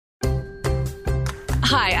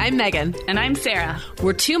Hi, I'm Meagan. And I'm Sarah.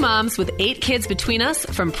 We're two moms with 8 kids between us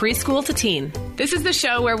from preschool to teen. This is the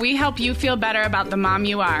show where we help you feel better about the mom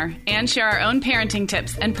you are and share our own parenting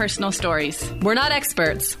tips and personal stories. We're not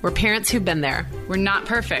experts. We're parents who've been there. We're not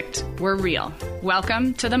perfect. We're real.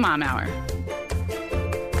 Welcome to the Mom Hour.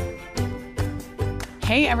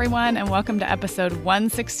 Hey, everyone, and welcome to episode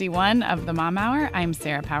 161 of the Mom Hour. I'm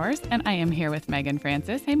Sarah Powers, and I am here with Meagan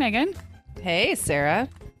Francis. Hey, Meagan. Hey, Sarah.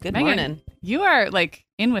 Good Meagan, morning. You are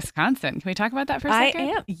in Wisconsin. Can we talk about that for a second? I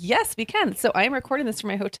am. Yes, we can. So I am recording this from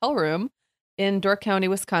my hotel room in Door County,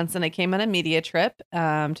 Wisconsin. I came on a media trip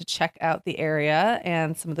to check out the area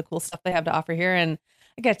and some of the cool stuff they have to offer here. And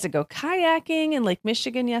I got to go kayaking in Lake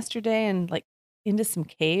Michigan yesterday and into some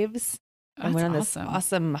caves. I went on this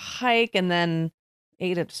awesome hike and then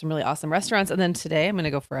ate at some really awesome restaurants. And then today I'm going to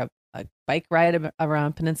go for a bike ride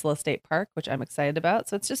around Peninsula State Park, which I'm excited about.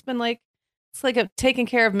 So it's just been it's like a taking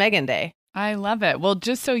care of Meagan day. I love it. Well,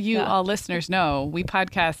 just so you all listeners know, we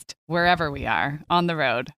podcast wherever we are on the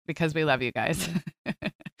road because we love you guys.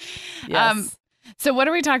 Yes. So what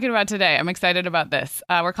are we talking about today? I'm excited about this.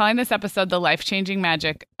 We're calling this episode The Life-Changing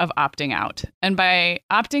Magic of Opting Out. And by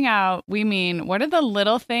opting out, we mean, what are the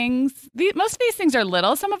little things? Most of these things are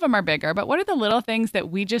little. Some of them are bigger. But what are the little things that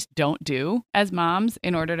we just don't do as moms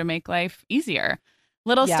in order to make life easier?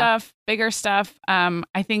 Little stuff, bigger stuff.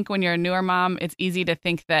 I think when you're a newer mom, it's easy to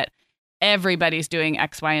think that everybody's doing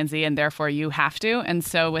X, Y, and Z, and therefore you have to. And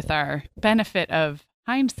so with our benefit of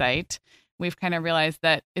hindsight, we've kind of realized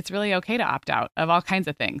that it's really okay to opt out of all kinds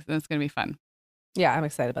of things. And it's going to be fun. Yeah, I'm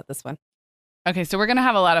excited about this one. Okay, so we're going to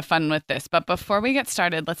have a lot of fun with this. But before we get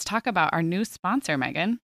started, let's talk about our new sponsor,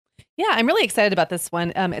 Meagan. Yeah, I'm really excited about this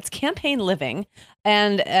one. It's Campaign Living.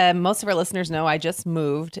 And most of our listeners know I just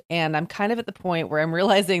moved. And I'm kind of at the point where I'm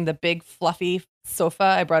realizing the big fluffy sofa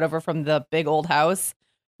I brought over from the big old house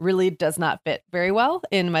really does not fit very well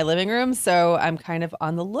in my living room. So I'm kind of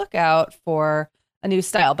on the lookout for a new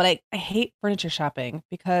style. But I hate furniture shopping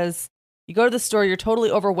because you go to the store, you're totally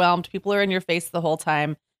overwhelmed. People are in your face the whole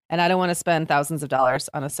time. And I don't want to spend thousands of dollars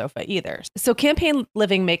on a sofa either. So Campaign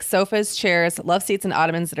Living makes sofas, chairs, love seats, and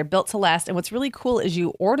ottomans that are built to last. And what's really cool is you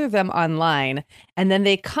order them online and then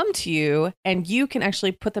they come to you and you can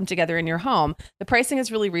actually put them together in your home. The pricing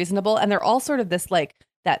is really reasonable. And they're all sort of this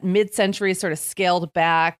that mid-century sort of scaled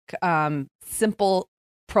back, simple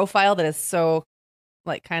profile that is so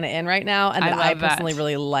kind of in right now. And that I personally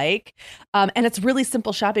really like. And it's really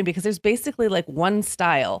simple shopping because there's basically one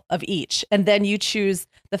style of each. And then you choose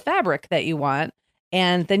the fabric that you want.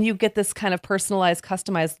 And then you get this kind of personalized,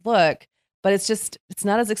 customized look. But it's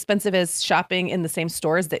not as expensive as shopping in the same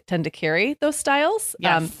stores that tend to carry those styles.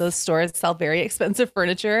 Yes. Those stores sell very expensive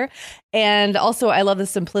furniture. And also, I love the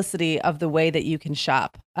simplicity of the way that you can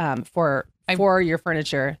shop for your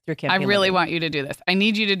furniture through Campaign I really Living. want you to do this. I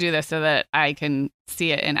need you to do this so that I can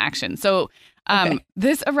see it in action. So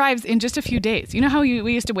this arrives in just a few days. You know how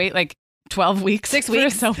we used to wait 12 weeks? 6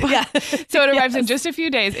 weeks. So Yeah. So it arrives in just a few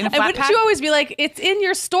days in a flat And wouldn't pack. you always be like, it's in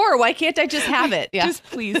your store. Why can't I just have it? Yeah.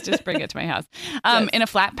 Just bring it to my house. Yes. In a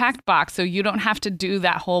flat packed box. So you don't have to do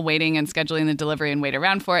that whole waiting and scheduling the delivery and wait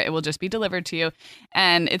around for it. It will just be delivered to you.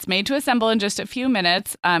 And it's made to assemble in just a few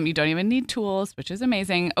minutes. You don't even need tools, which is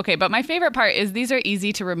amazing. Okay, but my favorite part is these are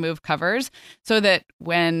easy to remove covers so that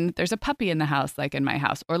when there's a puppy in the house, like in my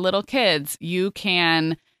house, or little kids, you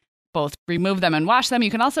can both remove them and wash them. You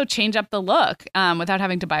can also change up the look without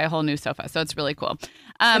having to buy a whole new sofa. So it's really cool.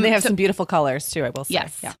 And they have some beautiful colors too, I will say.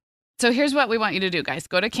 Yes. Yeah. So here's what we want you to do, guys.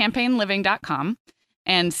 Go to campaignliving.com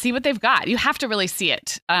and see what they've got. You have to really see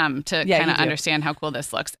it to kind of understand how cool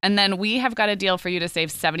this looks. And then we have got a deal for you to save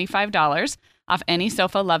 $75 off any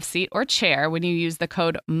sofa, love seat, or chair when you use the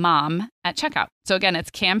code MOM at checkout. So again, it's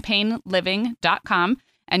campaignliving.com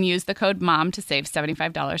and use the code MOM to save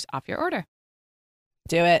 $75 off your order.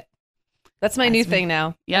 Do it. That's my new thing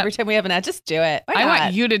now. Yep. Every time we have an ad, just do it. I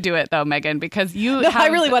want you to do it though, Meagan, because I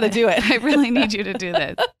really want to do it. I really need you to do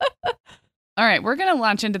this. All right, we're going to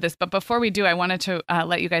launch into this. But before we do, I wanted to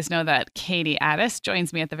let you guys know that Katie Addiss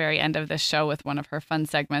joins me at the very end of this show with one of her fun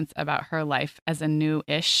segments about her life as a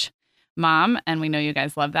new-ish mom. And we know you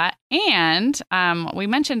guys love that. And we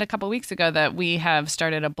mentioned a couple weeks ago that we have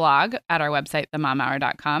started a blog at our website,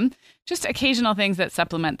 themomhour.com, just occasional things that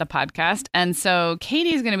supplement the podcast. And so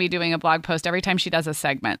Katie's going to be doing a blog post every time she does a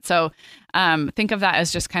segment. So think of that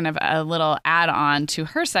as just kind of a little add-on to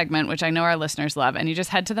her segment, which I know our listeners love. And you just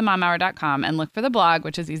head to themomhour.com and look for the blog,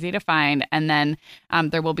 which is easy to find. And then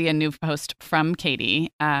there will be a new post from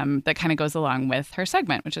Katie that kind of goes along with her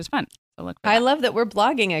segment, which is fun. So look for that. I love that we're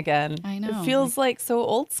blogging again. I know. It feels like so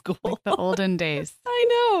old school. Like the olden days. I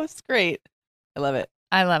know. It's great. I love it.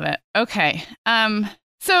 I love it. Okay.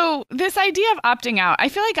 So this idea of opting out, I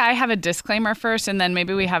feel like I have a disclaimer first, and then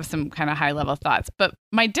maybe we have some kind of high level thoughts. But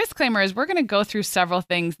my disclaimer is we're going to go through several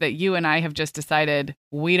things that you and I have just decided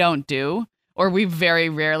we don't do, or we very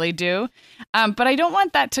rarely do. But I don't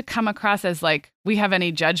want that to come across as like we have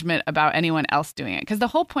any judgment about anyone else doing it. Because the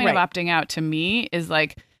whole point of opting out to me is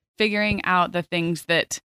like figuring out the things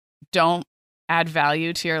that don't add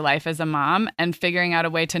value to your life as a mom and figuring out a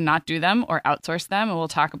way to not do them or outsource them. And we'll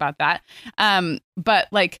talk about that. But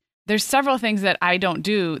like, there's several things that I don't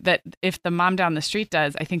do that if the mom down the street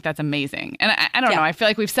does, I think that's amazing. And I don't know. I feel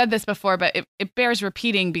like we've said this before, but it bears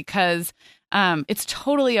repeating because it's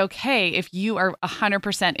totally okay if you are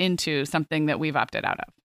 100% into something that we've opted out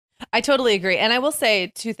of. I totally agree. And I will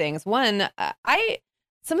say two things. One,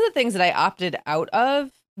 some of the things that I opted out of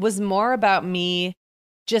was more about me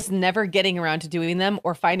just never getting around to doing them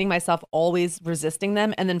or finding myself always resisting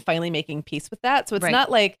them and then finally making peace with that. So it's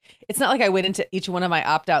not like I went into each one of my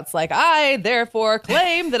opt-outs like, I therefore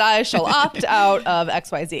claim that I shall opt out of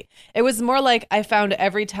XYZ. It was more like I found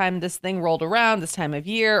every time this thing rolled around, this time of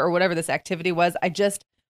year or whatever this activity was, I just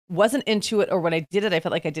wasn't into it, or when I did it, I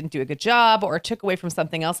felt like I didn't do a good job or took away from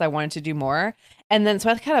something else I wanted to do more. And then so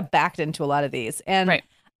I kind of backed into a lot of these. And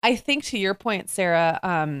I think to your point,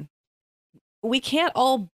 Sarah, we can't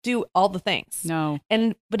all do all the things. No.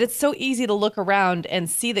 But it's so easy to look around and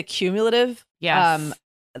see the cumulative,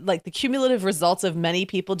 like the cumulative results of many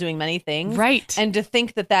people doing many things. Right. And to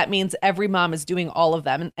think that means every mom is doing all of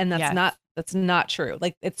them. And that's not true.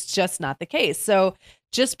 Like, it's just not the case. So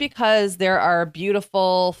just because there are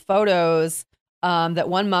beautiful photos that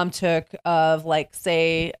one mom took of, like,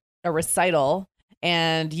 say, a recital,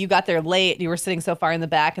 and you got there late, you were sitting so far in the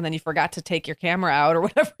back, and then you forgot to take your camera out or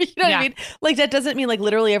whatever, you know what I mean? Like, that doesn't mean like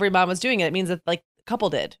literally every mom was doing it. It means that like a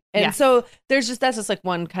couple did. And so that's just like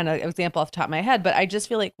one kind of example off the top of my head. But I just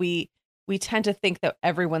feel like we tend to think that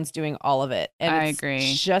everyone's doing all of it. And I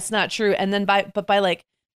agree. Just not true. And then by like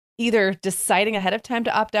either deciding ahead of time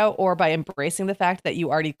to opt out or by embracing the fact that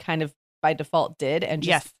you already kind of by default did and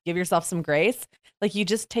just give yourself some grace, like you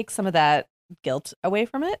just take some of that guilt away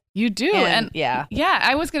from it. You do. And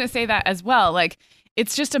I was going to say that as well. Like,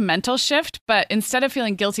 it's just a mental shift, but instead of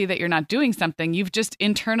feeling guilty that you're not doing something, you've just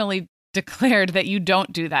internally declared that you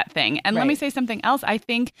don't do that thing. And let me say something else. I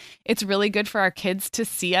think it's really good for our kids to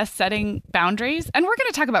see us setting boundaries. And we're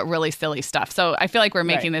going to talk about really silly stuff. So I feel like we're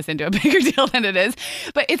making this into a bigger deal than it is.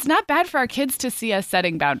 But it's not bad for our kids to see us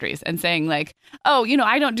setting boundaries and saying like, oh,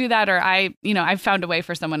 I don't do that, or I've found a way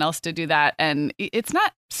for someone else to do that. And it's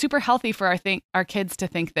not super healthy for our kids to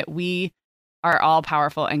think that we are all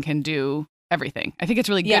powerful and can do everything. I think it's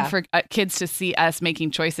really good for kids to see us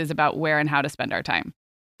making choices about where and how to spend our time.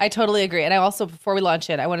 I totally agree. And I also, before we launch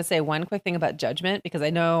in, I want to say one quick thing about judgment, because I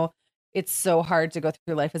know it's so hard to go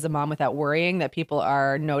through life as a mom without worrying that people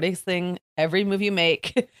are noticing every move you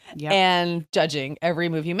make and judging every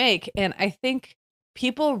move you make. And I think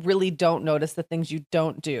people really don't notice the things you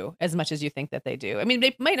don't do as much as you think that they do. I mean,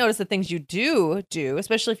 they might notice the things you do,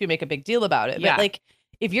 especially if you make a big deal about it. But like,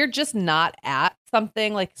 if you're just not at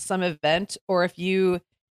something like some event, or if you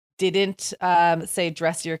didn't say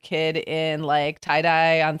dress your kid in like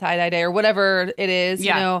tie-dye on tie-dye day or whatever it is,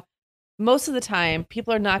 most of the time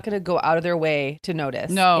people are not going to go out of their way to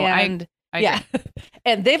notice. No, and I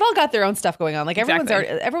and they've all got their own stuff going on. Like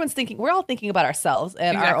everyone's thinking, we're all thinking about ourselves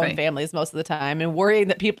and our own families most of the time and worrying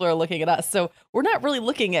that people are looking at us. So we're not really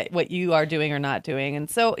looking at what you are doing or not doing. And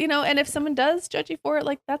so, and if someone does judge you for it,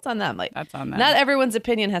 like that's on them. Like that's on them. Not everyone's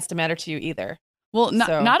opinion has to matter to you either. Well,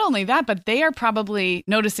 not only that, but they are probably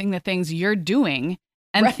noticing the things you're doing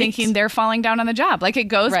and thinking they're falling down on the job. Like it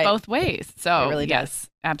goes both ways. So it really does.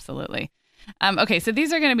 Absolutely. Okay, so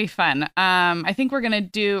these are going to be fun. I think we're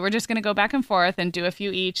just going to go back and forth and do a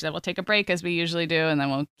few each. Then we'll take a break as we usually do, and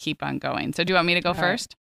then we'll keep on going. So do you want me to go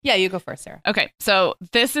first? Yeah, you go first, Sarah. Okay, so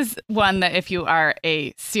this is one that if you are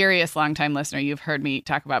a serious longtime listener, you've heard me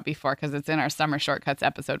talk about before because it's in our Summer Shortcuts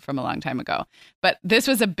episode from a long time ago. But this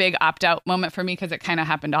was a big opt-out moment for me because it kind of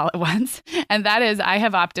happened all at once. And that is I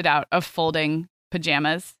have opted out of folding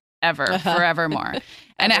pajamas forevermore.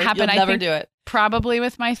 And it happened, I think, do it. Probably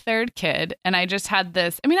with my third kid. And I just had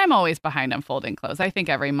this, I mean, I'm always behind on folding clothes. I think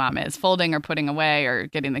every mom is, folding or putting away or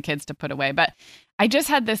getting the kids to put away. But I just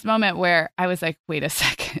had this moment where I was like, wait a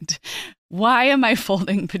second, why am I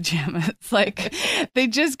folding pajamas? Like they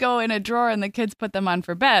just go in a drawer and the kids put them on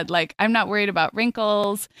for bed. Like I'm not worried about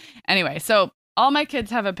wrinkles. Anyway, so all my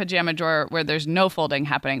kids have a pajama drawer where there's no folding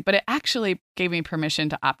happening, but it actually gave me permission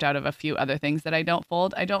to opt out of a few other things that I don't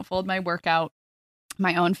fold. I don't fold my workout,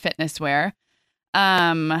 my own fitness wear.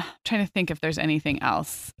 Trying to think if there's anything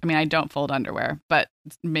else. I mean, I don't fold underwear, but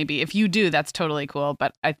maybe if you do, that's totally cool.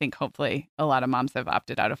 But I think hopefully a lot of moms have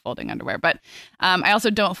opted out of folding underwear. But I also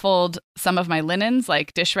don't fold some of my linens,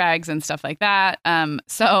 like dish rags and stuff like that.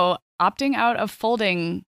 So opting out of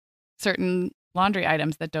folding certain laundry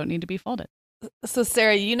items that don't need to be folded. So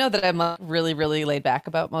Sarah, you know that I'm really, really laid back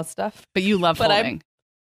about most stuff. But you love folding.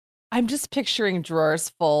 I'm just picturing drawers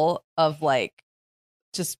full of like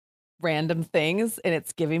just random things, and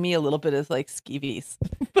it's giving me a little bit of like skeevies.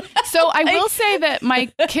 So I will say that my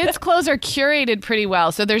kids' clothes are curated pretty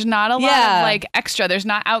well. So there's not a lot of like extra. There's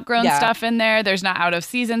not outgrown stuff in there. There's not out of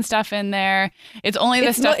season stuff in there. It's only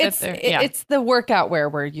the stuff that's there. It's the workout wear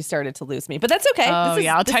where you started to lose me, but that's okay. Oh,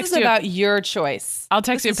 I'll text you about your choice. I'll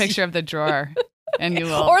text you a picture of the drawer, and you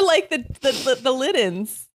will. Or like the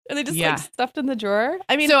linens. Are they just like stuffed in the drawer?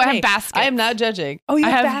 I mean, so I have baskets. I am not judging. Oh, you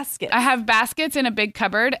have baskets. I have baskets in a big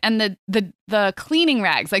cupboard, and the cleaning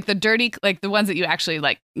rags, like the dirty, like the ones that you actually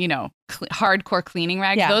like, hardcore cleaning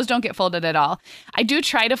rags, those don't get folded at all. I do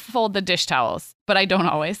try to fold the dish towels, but I don't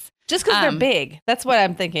always. Just because they're big. That's what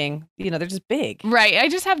I'm thinking. They're just big. Right. I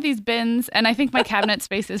just have these bins, and I think my cabinet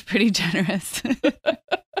space is pretty generous.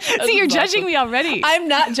 See, you're judging me already. I'm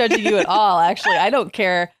not judging you at all, actually. I don't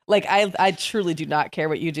care. Like, I truly do not care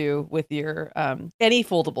what you do with your any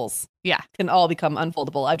foldables. Yeah. Can all become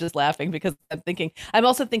unfoldable. I'm just laughing because I'm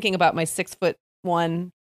also thinking about my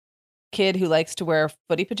 6'1" kid who likes to wear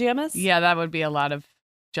footy pajamas. Yeah, that would be a lot of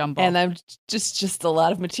jumble. And I'm just a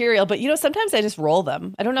lot of material. But, sometimes I just roll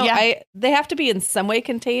them. I don't know. Yeah. They have to be in some way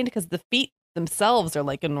contained because the feet themselves are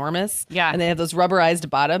like enormous. Yeah. And they have those rubberized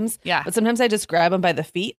bottoms. Yeah. But sometimes I just grab them by the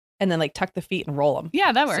feet and then like tuck the feet and roll them.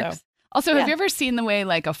 Yeah, that works. So, also, have you ever seen the way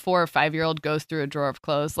like a 4 or 5-year-old goes through a drawer of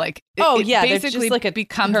clothes? Like, it basically like it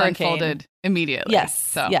becomes unfolded immediately. Yes.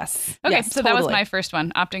 So. Yes. Okay. Yes, so that was my first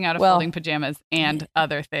one, opting out of folding pajamas and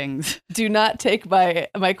other things. Do not take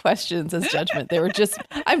my questions as judgment. They were just,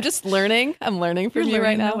 I'm just learning. I'm learning from you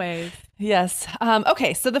right now. Ways. Yes.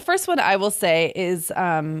 Okay. So the first one I will say is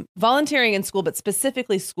volunteering in school, but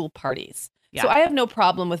specifically school parties. Yeah. So I have no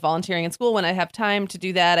problem with volunteering in school when I have time to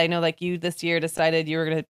do that. I know like you this year decided you were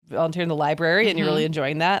going to volunteer in the library and you're really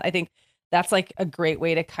enjoying that. I think that's like a great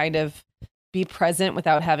way to kind of be present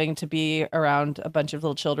without having to be around a bunch of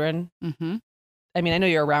little children. Mm-hmm. I mean, I know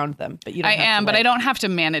you're around them, but you don't but I don't have to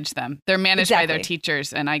manage them. They're managed by their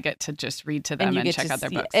teachers, and I get to just read to them and check out their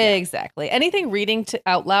books. Exactly. Anything reading to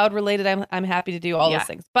out loud related, I'm happy to do all those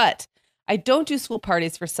things. But I don't do school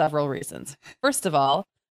parties for several reasons. First of all,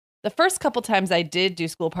 the first couple times I did do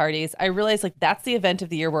school parties, I realized like that's the event of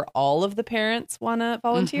the year where all of the parents want to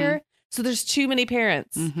volunteer. Mm-hmm. So there's too many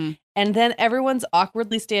parents. Mm-hmm. And then everyone's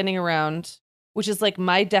awkwardly standing around, which is like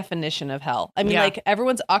my definition of hell. I mean, like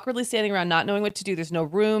everyone's awkwardly standing around, not knowing what to do. There's no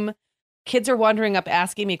room. Kids are wandering up,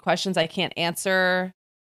 asking me questions I can't answer.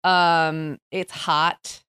 It's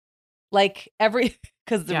hot. Like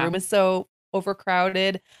because the room is so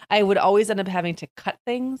overcrowded. I would always end up having to cut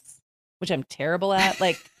things, which I'm terrible at.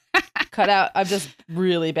 Like cut out. I'm just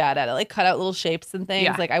really bad at it. Like cut out little shapes and things.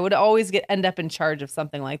 Yeah. Like I would always end up in charge of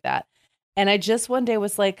something like that. And I just one day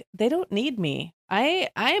was like, they don't need me. I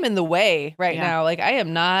am in the way right now. Like I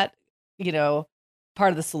am not,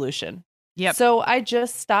 part of the solution. Yep. So I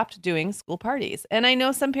just stopped doing school parties. And I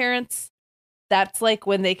know some parents, that's like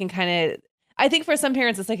when they can kind of, I think for some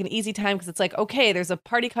parents, it's like an easy time because it's like, okay, there's a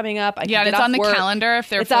party coming up. It's on the calendar if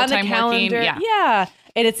they're full-time working. Yeah.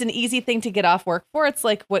 And it's an easy thing to get off work for. It's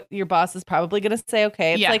like what your boss is probably going to say.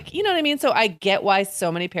 Okay. It's like, you know what I mean? So I get why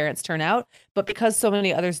so many parents turn out, but because so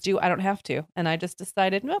many others do, I don't have to. And I just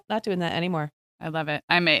decided, nope, not doing that anymore. I love it.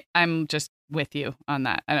 I'm just with you on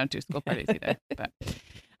that. I don't do school parties either, but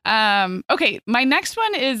okay. My next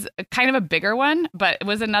one is kind of a bigger one, but it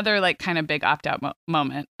was another like kind of big opt-out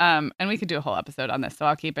moment. And we could do a whole episode on this, so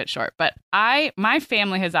I'll keep it short. But my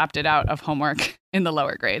family has opted out of homework in the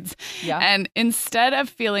lower grades. Yeah. And instead of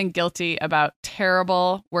feeling guilty about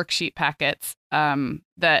terrible worksheet packets, and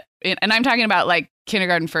I'm talking about like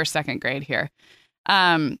kindergarten, first, second grade here.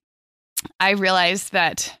 I realized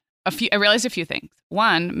a few things.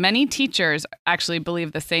 One, many teachers actually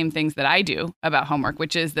believe the same things that I do about homework,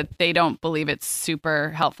 which is that they don't believe it's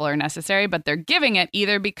super helpful or necessary, but they're giving it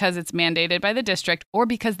either because it's mandated by the district or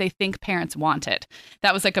because they think parents want it.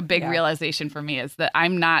 That was like a big realization for me, is that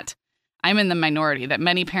I'm in the minority, that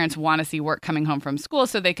many parents want to see work coming home from school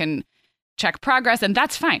so they can check progress. And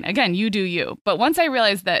that's fine. Again, you do you. But once I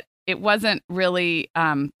realized that it wasn't really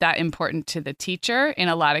that important to the teacher in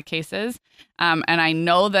a lot of cases. And I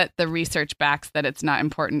know that the research backs that it's not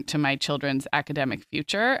important to my children's academic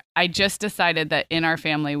future. I just decided that in our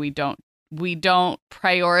family, we don't we don't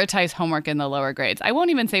prioritize homework in the lower grades. I won't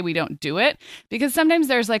even say we don't do it, because sometimes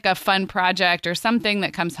there's like a fun project or something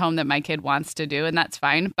that comes home that my kid wants to do, and that's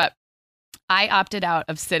fine. But I opted out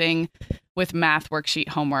of sitting with math worksheet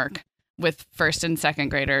homework with first and second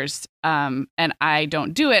graders, and I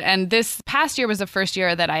don't do it. And this past year was the first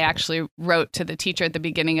year that I actually wrote to the teacher at the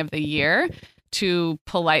beginning of the year to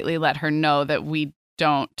politely let her know that we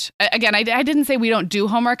don't. Again, I didn't say we don't do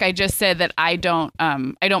homework. I just said that I don't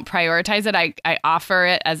prioritize it. I offer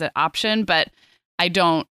it as an option, but I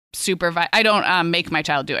don't supervise. I don't make my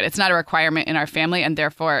child do it. It's not a requirement in our family, and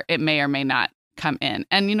therefore it may or may not come in.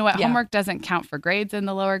 And you know what? Yeah. Homework doesn't count for grades in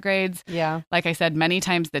the lower grades. Yeah. Like I said, many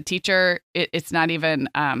times the teacher, it's not even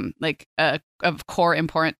like of core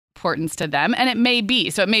importance to them. And it may be.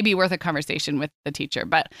 So it may be worth a conversation with the teacher.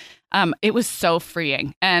 But it was so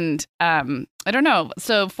freeing. And I don't know.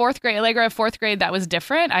 So fourth grade, Allegra, fourth grade, that was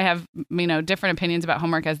different. I have, different opinions about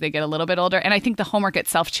homework as they get a little bit older. And I think the homework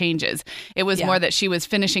itself changes. It was more that she was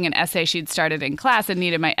finishing an essay she'd started in class and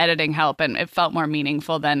needed my editing help. And it felt more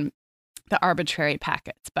meaningful than the arbitrary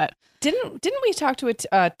packets. But didn't we talk to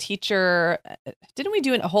a teacher? Didn't we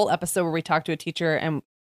do a whole episode where we talked to a teacher, and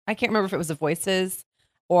I can't remember if it was the Voices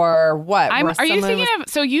or what? Are you thinking of?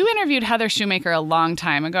 So you interviewed Heather Shoemaker a long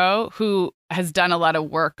time ago, who has done a lot of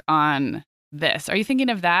work on this. Are you thinking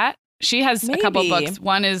of that? She has a couple books.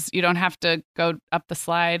 One is You Don't Have to Go Up the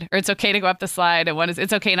Slide, or It's Okay to Go Up the Slide. And one is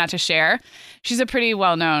It's Okay Not to Share. She's a pretty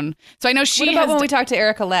well-known. So I know she What about when we talked to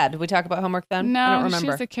Erica Ladd? Did we talk about homework then? No, I don't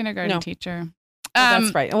remember. She's a kindergarten teacher.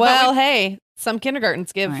 That's right. Well, hey, some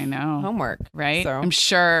kindergartens give homework. Right? So. I'm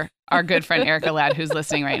sure our good friend Erica Ladd, who's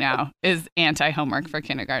listening right now, is anti-homework for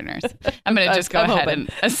kindergartners. I'm going to just go ahead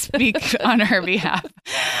and speak on her behalf.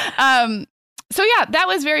 So yeah, that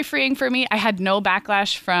was very freeing for me. I've had no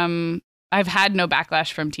backlash from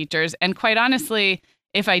teachers. And quite honestly,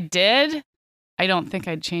 if I did, I don't think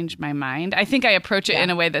I'd change my mind. I think I approach it in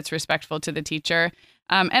a way that's respectful to the teacher.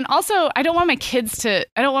 And also, I don't want my kids to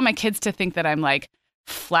think that I'm like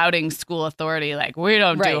flouting school authority. Like, we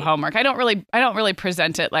don't do homework. I don't really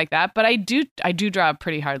present it like that, but I do draw a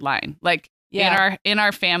pretty hard line. Like in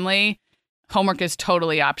our family, homework is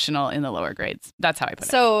totally optional in the lower grades. That's how I put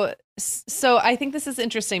it. So I think this is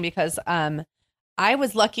interesting because I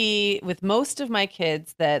was lucky with most of my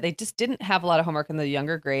kids that they just didn't have a lot of homework in the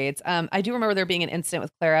younger grades. I do remember there being an incident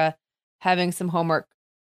with Clara having some homework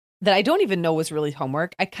that I don't even know was really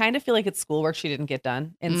homework. I kind of feel like it's schoolwork she didn't get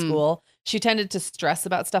done in school. She tended to stress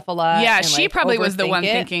about stuff a lot. Yeah, and, she probably was the one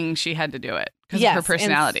thinking she had to do it because of her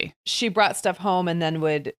personality. She brought stuff home and then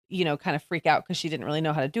would, kind of freak out because she didn't really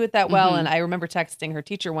know how to do it that well. And I remember texting her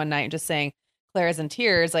teacher one night and just saying, Clara's in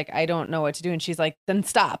tears, like, I don't know what to do. And she's like, then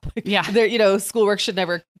stop. Yeah. Schoolwork should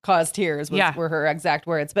never cause tears were her exact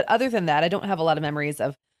words. But other than that, I don't have a lot of memories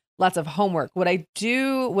of lots of homework. What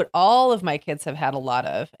all of my kids have had a lot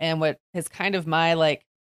of, and what is kind of my like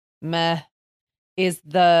meh, is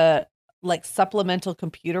the like supplemental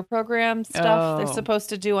computer program stuff they're supposed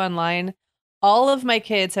to do online. All of my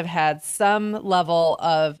kids have had some level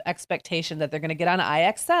of expectation that they're going to get on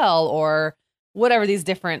IXL or whatever these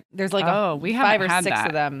different, there's like we 5 or 6 that.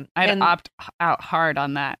 of them. I'd opt out hard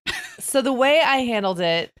on that. So the way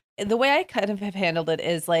I kind of have handled it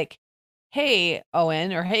is like, hey,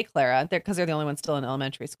 Owen, or hey, Clara, because they're the only ones still in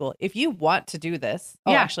elementary school. If you want to do this,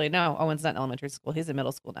 actually, no, Owen's not in elementary school. He's in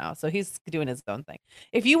middle school now. So he's doing his own thing.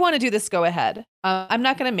 If you want to do this, go ahead. I'm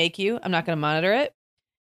not going to make you. I'm not going to monitor it.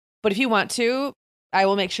 But if you want to, I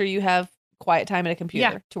will make sure you have quiet time at a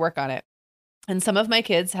computer to work on it. And some of my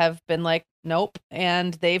kids have been like, nope.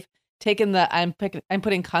 And they've taken I'm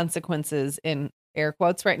putting consequences in air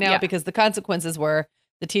quotes right now because the consequences were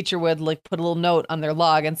the teacher would like put a little note on their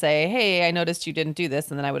log and say, hey, I noticed you didn't do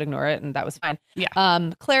this. And then I would ignore it. And that was fine.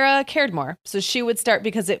 Yeah. Clara cared more. So she would start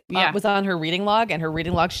because it was on her reading log, and her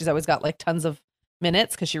reading log, she's always got like tons of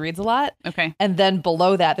minutes because she reads a lot. Okay. And then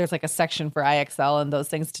below that, there's like a section for IXL and those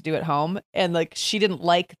things to do at home. And like, she didn't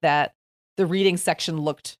like that the reading section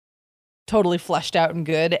looked totally fleshed out and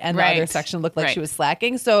good, and the other section looked like she was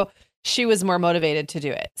slacking. So she was more motivated to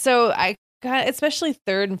do it. So I got, especially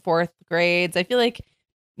 3rd and 4th grades, I feel like,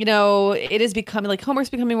 it is becoming like homework's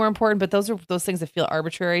becoming more important, but those things that feel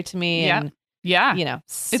arbitrary to me. Yeah. And,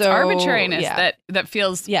 it's arbitrariness that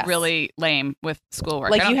feels really lame with schoolwork.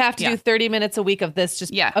 Like you have to do 30 minutes a week of this,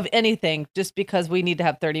 of anything, just because we need to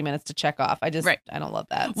have 30 minutes to check off. I don't love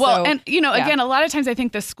that. Well, and again, a lot of times I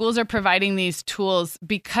think the schools are providing these tools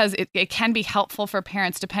because it can be helpful for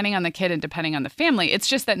parents depending on the kid and depending on the family. It's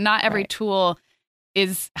just that not every tool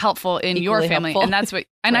is helpful in Equally your family. helpful. And that's what,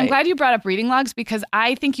 and I'm glad you brought up reading logs, because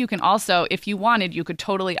I think you can also, if you wanted, you could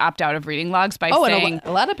totally opt out of reading logs by saying, and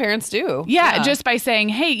a lot of parents do. Yeah, just by saying,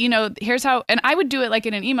 hey, you know, here's how, and I would do it like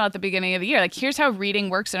in an email at the beginning of the year, like, here's how reading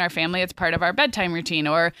works in our family. It's part of our bedtime routine,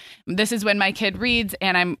 or this is when my kid reads,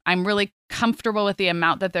 and I'm really comfortable with the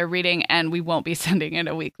amount that they're reading, and we won't be sending in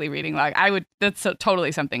a weekly reading log. That's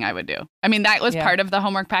totally something I would do. I mean, that was part of the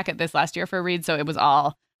homework packet this last year for Read, so it was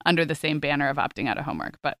all under the same banner of opting out of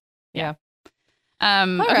homework, but yeah.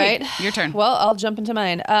 All right, your turn. Well, I'll jump into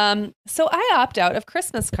mine. So I opt out of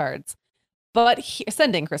Christmas cards, but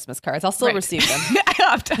sending Christmas cards, I'll still receive them. I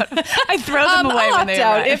opt out. I throw them away when they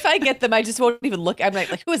arrive. If I get them, I just won't even look. I'm like,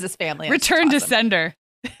 who is this family? Return to sender.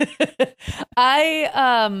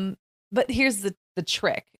 But here's the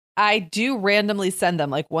trick. I do randomly send them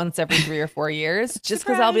like once every 3 or 4 years, just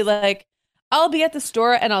because I'll be like, I'll be at the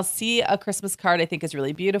store and I'll see a Christmas card I think is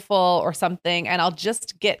really beautiful or something, and I'll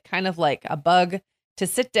just get kind of like a bug to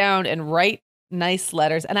sit down and write nice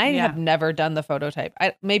letters. And I have never done the photo type.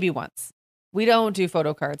 Maybe once. We don't do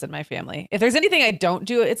photo cards in my family. If there's anything I don't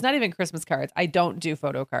do, it's not even Christmas cards. I don't do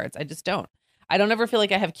photo cards. I just don't. I don't ever feel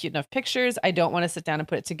like I have cute enough pictures. I don't want to sit down and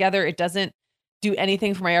put it together. It doesn't do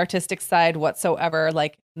anything for my artistic side whatsoever.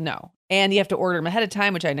 Like, no. And you have to order them ahead of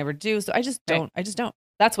time, which I never do. So I just don't. I just don't.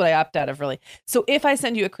 That's what I opt out of, really. So if I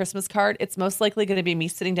send you a Christmas card, it's most likely going to be me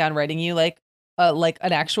sitting down writing you like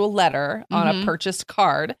an actual letter on a purchased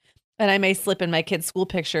card. And I may slip in my kids' school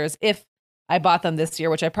pictures if I bought them this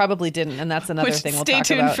year, which I probably didn't. And that's another thing we'll talk about.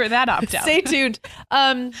 Stay tuned for that opt out. Stay tuned.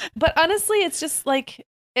 But honestly, it's just like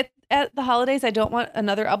at the holidays, I don't want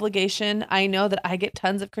another obligation. I know that I get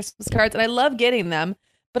tons of Christmas cards and I love getting them,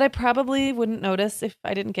 but I probably wouldn't notice if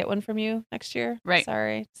I didn't get one from you next year. Right.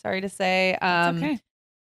 Sorry to say. It's okay.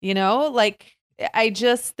 You know, like, I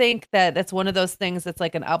just think that that's one of those things that's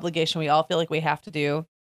like an obligation we all feel like we have to do.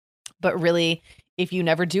 But really, if you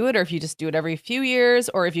never do it, or if you just do it every few years,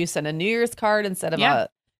 or if you send a New Year's card instead of a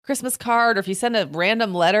Christmas card, or if you send a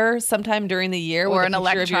random letter sometime during the year, or with an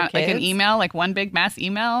electronic, like an email, like one big mass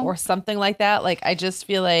email or something like that. Like, I just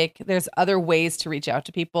feel like there's other ways to reach out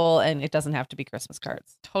to people, and it doesn't have to be Christmas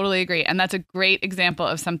cards. Totally agree. And that's a great example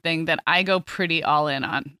of something that I go pretty all in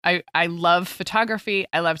on. I love photography.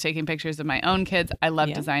 I love taking pictures of my own kids. I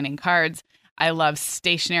love designing cards. I love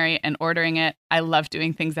stationery and ordering it. I love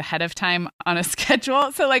doing things ahead of time on a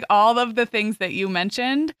schedule. So like all of the things that you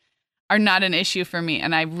mentioned are not an issue for me,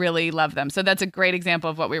 and I really love them. So that's a great example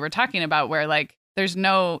of what we were talking about, where like it's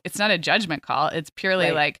not a judgment call. It's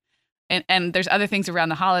purely like, and there's other things around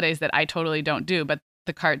the holidays that I totally don't do, but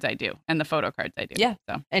the cards I do, and the photo cards I do. Yeah.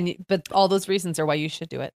 So, but all those reasons are why you should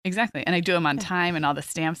do it. Exactly. And I do them on time, and all the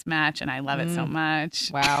stamps match, and I love it so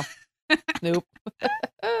much. Wow. Nope.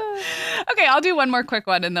 Okay, I'll do one more quick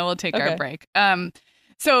one, and then we'll take our break.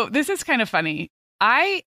 So this is kind of funny.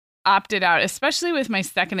 I opted out, especially with my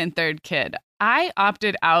second and third kid. I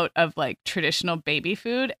opted out of like traditional baby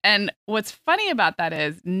food. And what's funny about that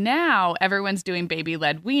is now everyone's doing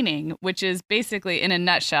baby-led weaning, which is basically, in a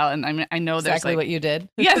nutshell, and I know there's exactly what you did.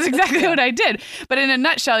 Yes, exactly what I did. But in a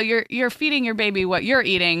nutshell, you're feeding your baby what you're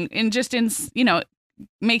eating, and just in, you know,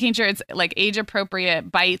 making sure it's like age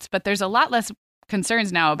appropriate bites. But there's a lot less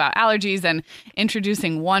concerns now about allergies and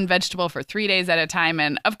introducing one vegetable for 3 days at a time.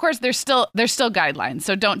 And of course, there's still guidelines.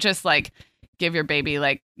 So don't just like give your baby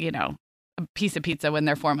like, you know, a piece of pizza when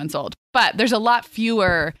they're 4 months old. But there's a lot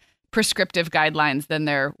fewer prescriptive guidelines than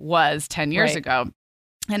there was 10 years ago.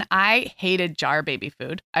 And I hated jar baby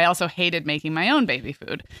food. I also hated making my own baby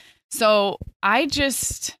food. So I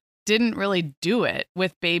just didn't really do it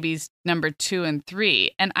with babies number 2 and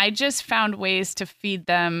 3. And I just found ways to feed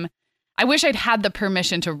them. I wish I'd had the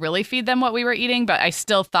permission to really feed them what we were eating, but I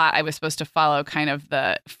still thought I was supposed to follow kind of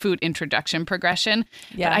the food introduction progression.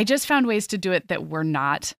 Yeah. But I just found ways to do it that were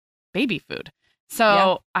not baby food.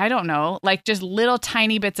 So I don't know, like just little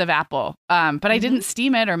tiny bits of apple. But I didn't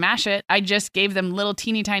steam it or mash it. I just gave them little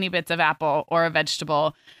teeny tiny bits of apple or a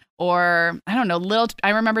vegetable, or I don't know, I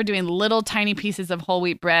remember doing little tiny pieces of whole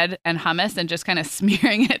wheat bread and hummus and just kind of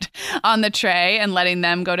smearing it on the tray and letting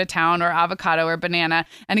them go to town, or avocado or banana.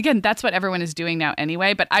 And again, that's what everyone is doing now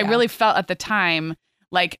anyway. But I really felt at the time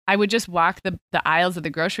like I would just walk the aisles of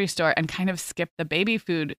the grocery store and kind of skip the baby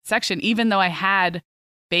food section, even though I had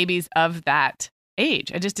babies of that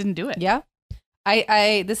age. I just didn't do it. Yeah.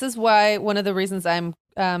 This is why one of the reasons I'm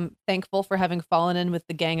thankful for having fallen in with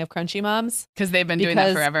the gang of crunchy moms, because they've been doing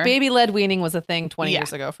that forever. Baby-led weaning was a thing 20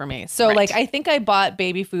 years ago for me. So like, I think I bought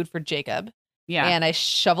baby food for Jacob. Yeah. And I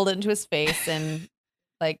shoveled it into his face and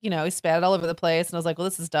like, you know, he spat it all over the place. And I was like, well,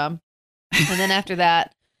 this is dumb. And then after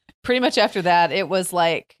that, pretty much after that, it was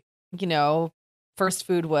like, you know, first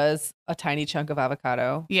food was a tiny chunk of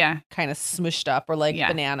avocado. Yeah. Kind of smushed up, or like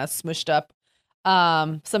banana smushed up.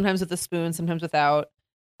 Sometimes with a spoon, sometimes without.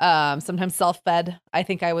 Sometimes self-fed. I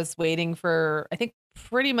think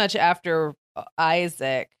pretty much after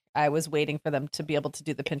Isaac, I was waiting for them to be able to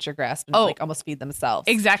do the pincher grasp and like almost feed themselves.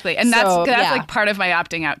 Exactly. And that's like part of my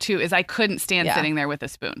opting out too, is I couldn't stand sitting there with a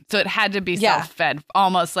spoon. So it had to be self-fed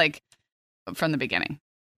almost like from the beginning.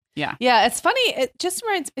 Yeah. Yeah. It's funny.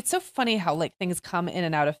 It's so funny how like things come in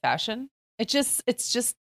and out of fashion. It's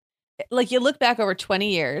just like you look back over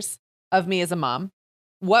 20 years of me as a mom.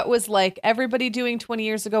 What was like everybody doing 20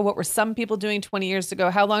 years ago? What were some people doing 20 years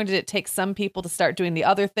ago? How long did it take some people to start doing the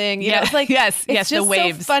other thing? You know, it's like, yes, it's just the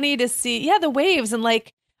waves. So funny to see. Yeah, the waves. And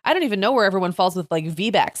like, I don't even know where everyone falls with like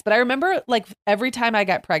VBACs, but I remember like every time I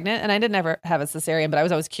got pregnant, and I didn't ever have a cesarean, but I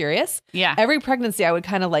was always curious. Yeah. Every pregnancy, I would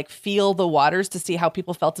kind of like feel the waters to see how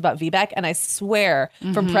people felt about VBAC. And I swear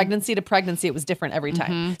from pregnancy to pregnancy, it was different every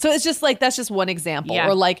time. So it's just like, that's just one example.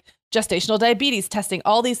 Or like gestational diabetes testing,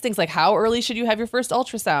 all these things, like how early should you have your first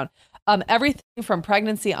ultrasound? Everything from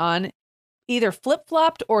pregnancy on either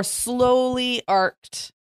flip-flopped or slowly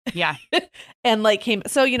arced. Yeah. And like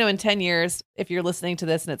so, you know, in 10 years, if you're listening to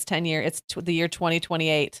this and it's 10 years, it's the year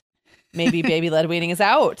 2028, maybe baby-led weaning is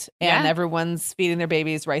out and everyone's feeding their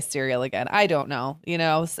babies rice cereal again. I don't know. You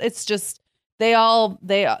know, it's just, they all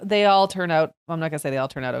turn out. Well, I'm not gonna say they all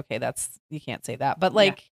turn out okay. You can't say that. But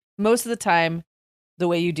like most of the time, the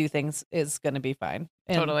way you do things is going to be fine.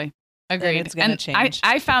 And totally. Agreed. It's going to change.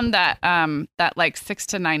 I found that that like 6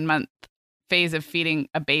 to 9 month phase of feeding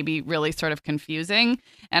a baby really sort of confusing.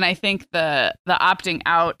 And I think the opting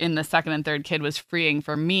out in the second and third kid was freeing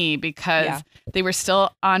for me because they were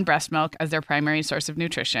still on breast milk as their primary source of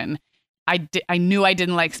nutrition. I knew I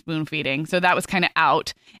didn't like spoon feeding, so that was kind of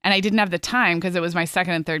out. And I didn't have the time because it was my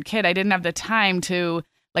second and third kid. I didn't have the time to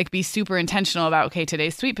like be super intentional about, okay,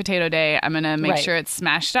 today's sweet potato day. I'm going to make sure it's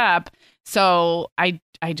smashed up. So I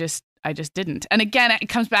just didn't. And again, it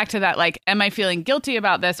comes back to that, like, am I feeling guilty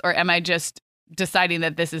about this, or am I just deciding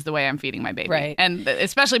that this is the way I'm feeding my baby? Right. And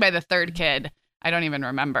especially by the third kid, I don't even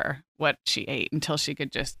remember what she ate until she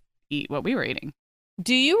could just eat what we were eating.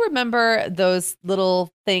 Do you remember those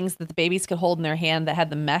little things that the babies could hold in their hand that had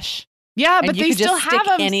the mesh? Yeah, but they still have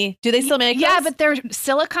them. Do they still make those? Yeah, but they're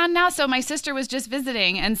silicone now. So my sister was just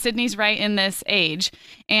visiting, and Sydney's right in this age,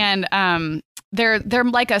 and they're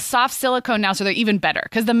like a soft silicone now, so they're even better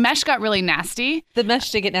because the mesh got really nasty. The mesh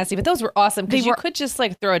did get nasty, but those were awesome because you could just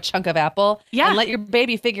like throw a chunk of apple and let your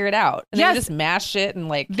baby figure it out, and then just mash it and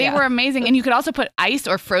like they were amazing. And you could also put ice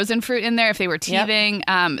or frozen fruit in there if they were teething.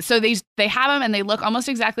 So they have them and they look almost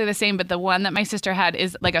exactly the same, but the one that my sister had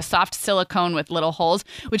is like a soft silicone with little holes,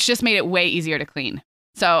 which just made it way easier to clean.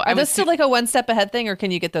 So are those still like a one step ahead thing, or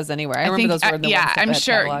can you get those anywhere? I remember those were in the one step I'm ahead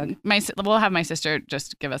sure catalog. We'll have my sister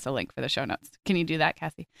just give us a link for the show notes. Can you do that,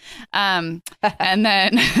 Cassie? And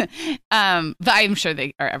then, but I'm sure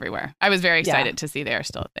they are everywhere. I was very excited to see they are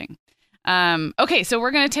still a thing. Okay, so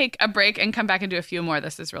we're going to take a break and come back and do a few more.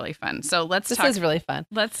 This is really fun. So this is really fun.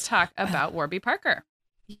 Let's talk about Warby Parker.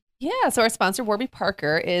 Yeah, so our sponsor, Warby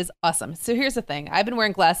Parker, is awesome. So here's the thing. I've been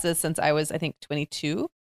wearing glasses since I was, I think, 22.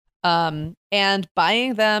 And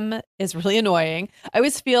buying them is really annoying. I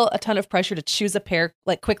always feel a ton of pressure to choose a pair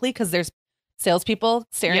like quickly because there's salespeople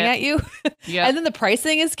staring at you. And then the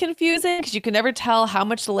pricing is confusing because you can never tell how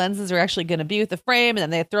much the lenses are actually going to be with the frame. And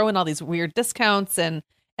then they throw in all these weird discounts. And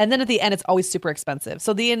then at the end, it's always super expensive.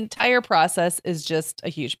 So the entire process is just a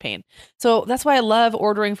huge pain. So that's why I love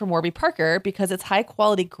ordering from Warby Parker, because it's high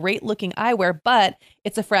quality, great looking eyewear, but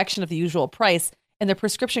it's a fraction of the usual price. And their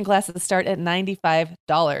prescription glasses start at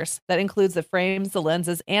 $95. That includes the frames, the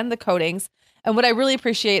lenses, and the coatings. And what I really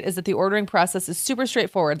appreciate is that the ordering process is super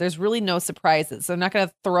straightforward. There's really no surprises. So I'm not going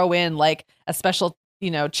to throw in like a special,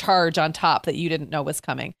 charge on top that you didn't know was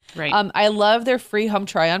coming. Right. I love their free home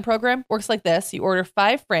try-on program. Works like this. You order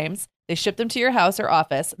 5 frames. They ship them to your house or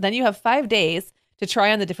office. Then you have 5 days to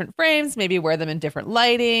try on the different frames, maybe wear them in different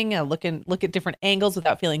lighting, look at different angles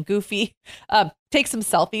without feeling goofy. Take some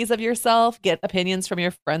selfies of yourself, get opinions from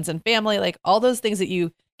your friends and family, like all those things that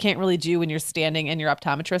you can't really do when you're standing in your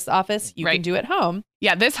optometrist's office, you can do at home.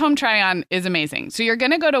 Yeah, this home try-on is amazing. So you're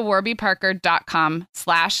going to go to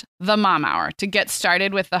warbyparker.com/themomhour to get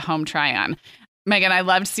started with the home try-on. Meagan, I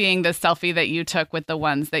loved seeing the selfie that you took with the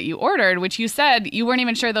ones that you ordered, which you said you weren't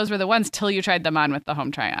even sure those were the ones till you tried them on with the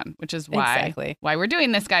home try-on, which is why we're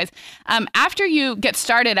doing this, guys. After you get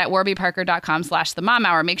started at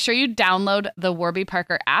warbyparker.com/themomhour, make sure you download the Warby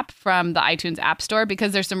Parker app from the iTunes App Store,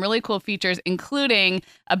 because there's some really cool features, including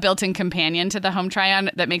a built-in companion to the home try-on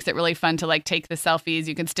that makes it really fun to like take the selfies.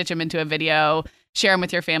 You can stitch them into a video. share them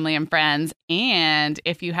with your family and friends. And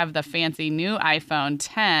if you have the fancy new iPhone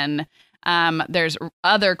 10, there's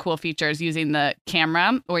other cool features using the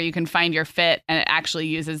camera where you can find your fit, and it actually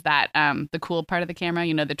uses that, the cool part of the camera,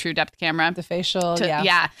 the true depth camera. The facial,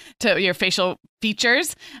 to your facial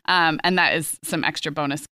features. And that is some extra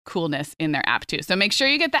bonus coolness in their app too. So make sure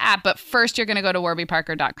you get the app, but first you're going to go to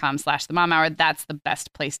warbyparker.com/themomhour. That's the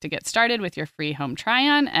best place to get started with your free home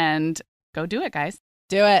try-on, and go do it, guys.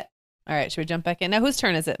 Do it. All right. Should we jump back in? Now, whose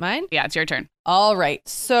turn is it? Mine? Yeah, it's your turn. All right.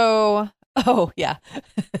 So, yeah.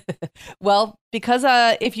 Well, because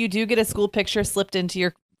if you do get a school picture slipped into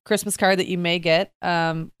your Christmas card that you may get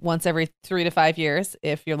once every 3 to 5 years,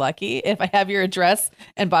 if you're lucky, if I have your address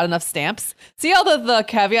and bought enough stamps. See all the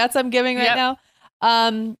caveats I'm giving right now?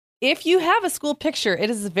 If you have a school picture,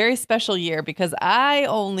 it is a very special year because I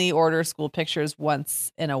only order school pictures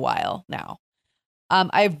once in a while now.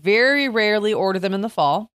 I very rarely order them in the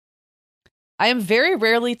fall. I am very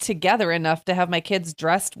rarely together enough to have my kids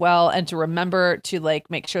dressed well and to remember to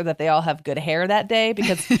make sure that they all have good hair that day,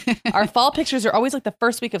 because our fall pictures are always the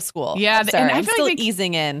first week of school. Yeah, I'm sorry, and I'm still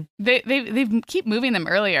easing in. They keep moving them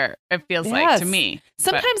earlier, it feels like to me.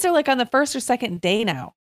 Sometimes they're on the first or second day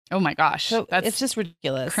now. Oh my gosh. So it's just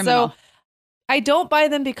ridiculous. Criminal. So I don't buy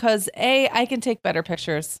them because A, I can take better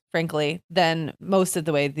pictures, frankly, than most of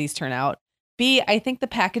the way these turn out. B, I think the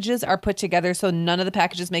packages are put together so none of the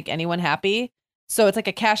packages make anyone happy. So it's like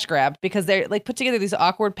a cash grab because they're put together these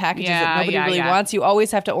awkward packages that nobody really wants. You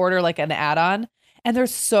always have to order an add-on, and they're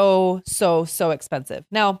so expensive.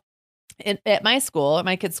 Now, at my school, at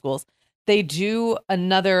my kids' schools, they do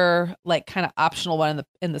another kind of optional one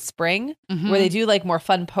in the spring where they do more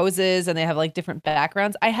fun poses and they have different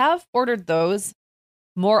backgrounds. I have ordered those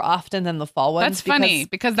more often than the fall ones. That's funny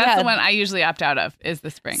because that's the one I usually opt out of is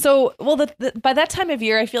the spring. So, by that time of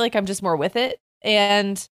year, I feel like I'm just more with it.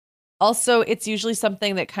 And also it's usually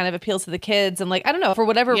something that kind of appeals to the kids and I don't know, for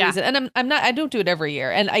whatever reason. And I don't do it every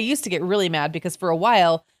year. And I used to get really mad because for a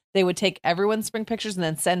while they would take everyone's spring pictures and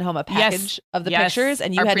then send home a package of the pictures.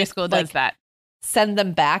 And you had preschool to does that. Send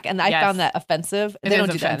them back. And I found that offensive. They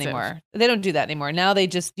don't do that offensive. anymore. They don't do that anymore. Now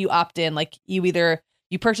you opt in,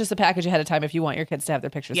 you purchase a package ahead of time if you want your kids to have their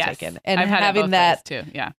pictures taken. And I've had having that too.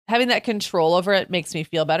 Yeah. Having that control over it makes me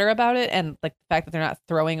feel better about it. And the fact that they're not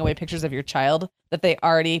throwing away pictures of your child that they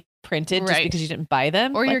already printed just because you didn't buy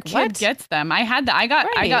them. Or your kid gets them. I had that.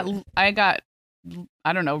 I got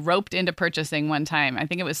I don't know, roped into purchasing one time. I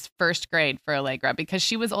think it was first grade for Allegra because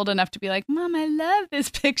she was old enough to be like, Mom, I love this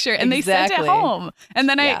picture. And they sent it home. And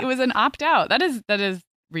then it was an opt out. That is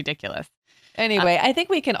ridiculous. Anyway, I think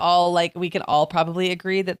we can all probably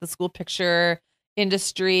agree that the school picture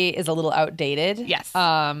industry is a little outdated. Yes.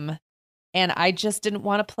 And I just didn't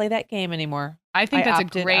want to play that game anymore. I think that's a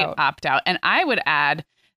great opt out. And I would add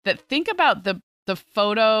that think about the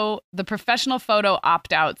professional photo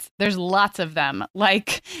opt outs. There's lots of them.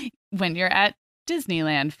 Like when you're at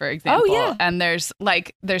Disneyland, for example. Oh, yeah. And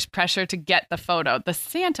there's pressure to get the photo, the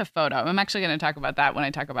Santa photo. I'm actually going to talk about that when I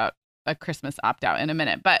talk about a Christmas opt out in a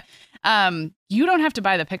minute. But you don't have to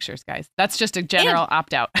buy the pictures, guys. That's just a general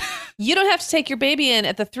opt out. You don't have to take your baby in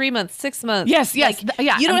at the 3 months, 6 months. Yes. You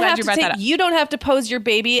don't have to pose your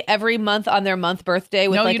baby every month on their month birthday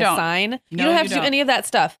with a sign. You don't have to do any of that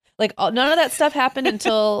stuff. None of that stuff happened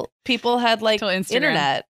until people had till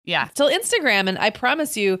internet. Yeah. Till Instagram. And I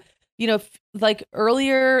promise you,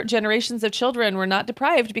 earlier generations of children were not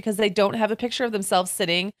deprived because they don't have a picture of themselves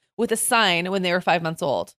sitting with a sign when they were 5 months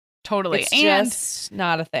old. Totally. It's just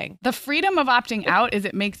not a thing. The freedom of opting out is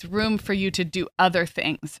it makes room for you to do other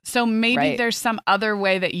things. So maybe there's some other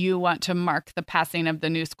way that you want to mark the passing of the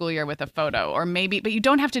new school year with a photo, or but you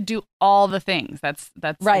don't have to do all the things. That's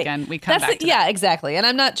right. Again, we come back to that. Exactly. And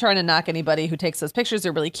I'm not trying to knock anybody who takes those pictures.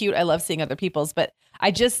 They're really cute. I love seeing other people's, but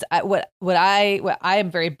what I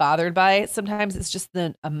am very bothered by sometimes it's just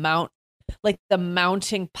the amount, the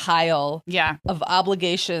mounting pile of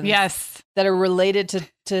obligations that are related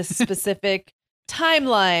to specific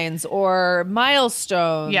timelines or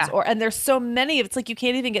milestones. And there's so many. It's you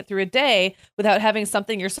can't even get through a day without having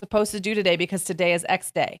something you're supposed to do today because today is X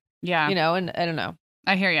day. Yeah. And I don't know.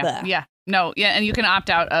 I hear you. Blah. Yeah. No. Yeah. And you can opt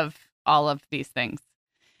out of all of these things.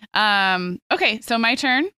 Okay. So my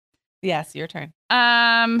turn. Yes, your turn.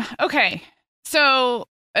 Okay. So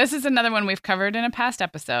this is another one we've covered in a past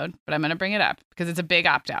episode, but I'm going to bring it up because it's a big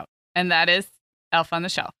opt-out, and that is Elf on the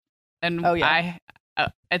Shelf. And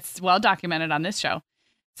it's well documented on this show.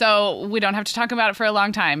 So we don't have to talk about it for a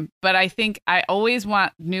long time, but I think I always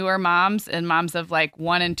want newer moms and moms of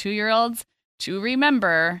 1 and 2 year olds to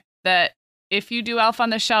remember that if you do Elf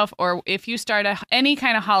on the Shelf or if you start any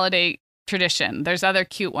kind of holiday tradition. There's other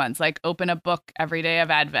cute ones like open a book every day of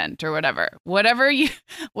Advent or whatever. Whatever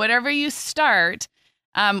you start,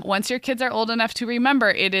 once your kids are old enough to remember,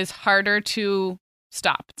 it is harder to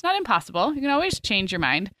stop. It's not impossible. You can always change your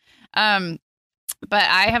mind. But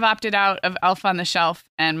I have opted out of Elf on the Shelf,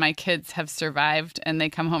 and my kids have survived, and they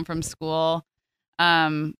come home from school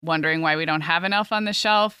wondering why we don't have an Elf on the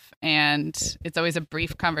Shelf. And it's always a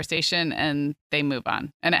brief conversation, and they move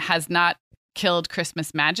on. And it has not killed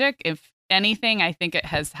Christmas magic. If anything, I think it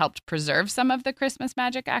has helped preserve some of the Christmas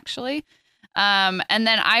magic, actually. And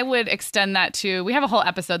then I would extend that to, we have a whole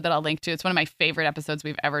episode that I'll link to. It's one of my favorite episodes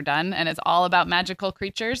we've ever done. And it's all about magical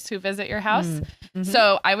creatures who visit your house. Mm-hmm.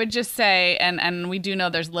 So I would just say, and we do know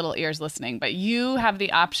there's little ears listening, but you have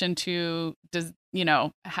the option to,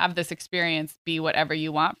 have this experience be whatever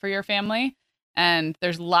you want for your family. And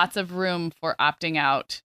there's lots of room for opting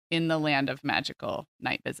out in the land of magical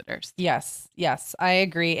night visitors. Yes, I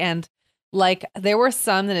agree. And like there were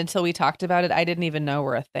some that until we talked about it, I didn't even know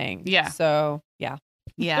were a thing. Yeah. So yeah.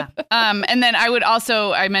 Yeah. And then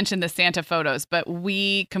I mentioned the Santa photos, but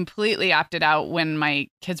we completely opted out when my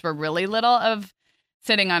kids were really little of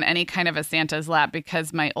sitting on any kind of a Santa's lap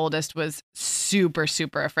because my oldest was super,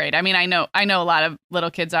 super afraid. I mean, I know a lot of little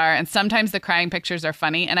kids are, and sometimes the crying pictures are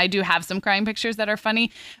funny. And I do have some crying pictures that are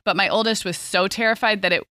funny, but my oldest was so terrified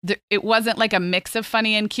that it wasn't like a mix of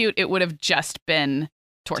funny and cute. It would have just been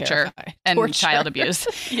torture and child abuse.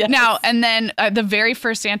 Yes. Now, and then the very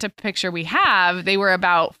first Santa picture we have, they were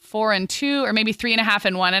about 4 and 2, or maybe 3.5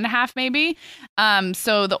 and 1.5, maybe.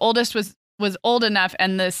 So the oldest was old enough,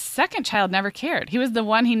 and the second child never cared. He was the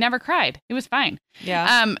one, he never cried. He was fine.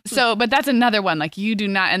 Yeah. But that's another one. Like you do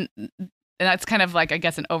not, and that's kind of like, I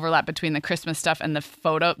guess, an overlap between the Christmas stuff and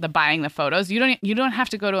the buying the photos. You don't have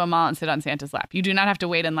to go to a mall and sit on Santa's lap. You do not have to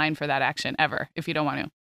wait in line for that action ever if you don't want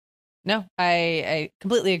to. No, I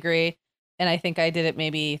completely agree. And I think I did it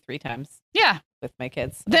maybe 3 times. Yeah. With my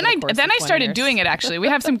kids. Then I started doing it, actually. We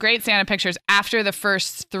have some great Santa pictures after the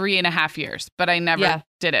first 3.5 years, but I never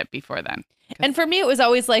did it before then. And for me, it was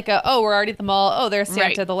always like, we're already at the mall. Oh, there's Santa.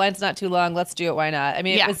 Right. The line's not too long. Let's do it. Why not? I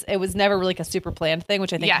mean, it was never really like a super planned thing,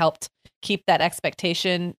 which I think helped keep that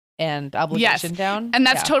expectation and obligation down. And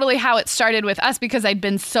that's totally how it started with us, because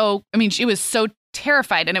she was so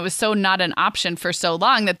terrified, and it was so not an option for so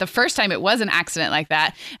long that the first time it was an accident like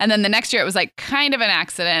that. And then the next year it was like kind of an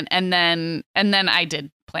accident. And then I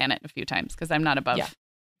did plan it a few times because I'm not above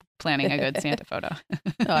planning a good Santa photo.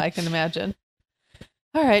 Oh, I can imagine.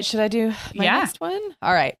 All right. Should I do my next one?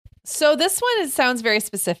 All right. So this one sounds very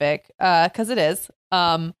specific because it is.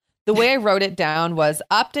 The way I wrote it down was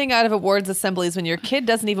opting out of awards assemblies when your kid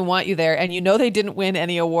doesn't even want you there and you know they didn't win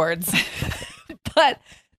any awards. But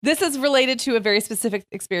this is related to a very specific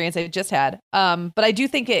experience I just had. But I do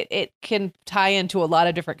think it can tie into a lot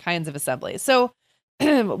of different kinds of assemblies. So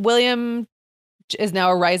William is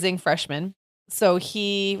now a rising freshman. So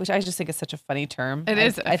which I just think is such a funny term. It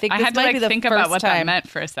is. I think I had to think about what that meant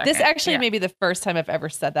for a second. This actually may be the first time I've ever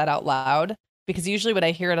said that out loud, because usually when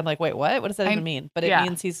I hear it, I'm like, wait, what? What does that even mean? But it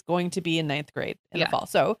means he's going to be in 9th grade in the fall.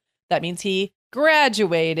 So that means he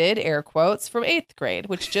graduated, air quotes, from 8th grade,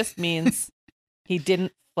 which just means he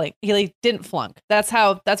didn't flunk. He didn't flunk. That's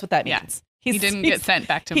what that means. He didn't get sent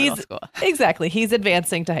back to middle school. Exactly. He's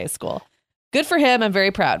advancing to high school. Good for him. I'm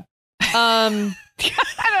very proud. I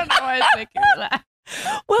don't know why it's making me laugh.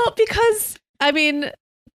 Well, because, I mean,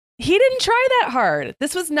 he didn't try that hard.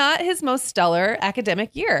 This was not his most stellar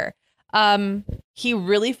academic year. He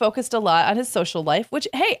really focused a lot on his social life, which,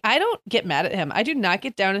 hey, I don't get mad at him. I do not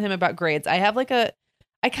get down on him about grades. I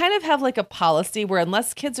kind of have like a policy where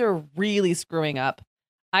unless kids are really screwing up,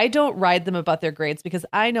 I don't ride them about their grades, because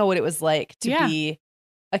I know what it was like to be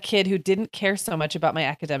a kid who didn't care so much about my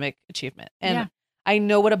academic achievement. And I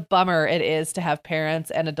know what a bummer it is to have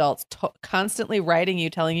parents and adults constantly writing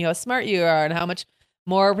you, telling you how smart you are and how much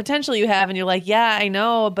more potential you have. And you're like, yeah, I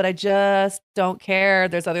know, but I just don't care.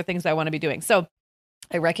 There's other things I want to be doing. So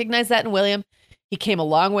I recognize that in William. He came a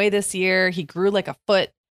long way this year. He grew like a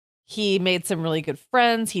foot. He made some really good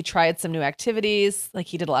friends. He tried some new activities. Like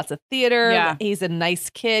he did lots of theater. Yeah. He's a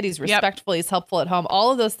nice kid. He's respectful. He's helpful at home.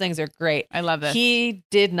 All of those things are great. I love this. He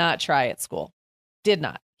did not try at school. Did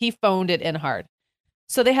not. He phoned it in hard.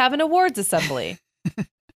 So they have an awards assembly.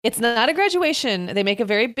 It's not a graduation. They make a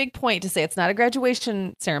very big point to say it's not a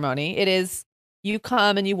graduation ceremony. It is, you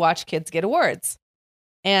come and you watch kids get awards.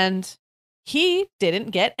 And he didn't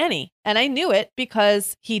get any. And I knew it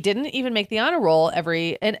because he didn't even make the honor roll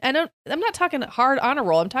and I'm not talking hard honor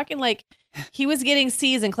roll. I'm talking like he was getting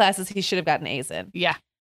C's in classes he should have gotten A's in. Yeah.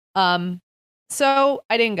 So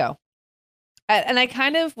I didn't go. And I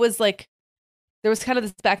kind of was like, there was kind of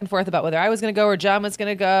this back and forth about whether I was going to go or John was going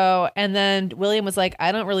to go. And then William was like,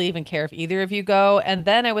 I don't really even care if either of you go. And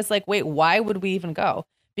then I was like, wait, why would we even go?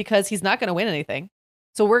 Because he's not going to win anything.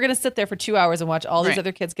 So we're going to sit there for 2 hours and watch all these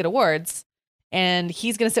other kids get awards. And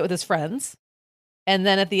he's going to sit with his friends. And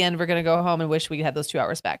then at the end, we're going to go home and wish we had those 2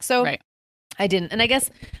 hours back. So I didn't. And I guess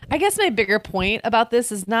my bigger point about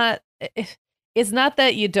this is not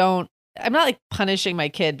that you don't, I'm not like punishing my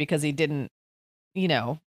kid because he didn't,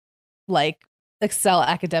 like excel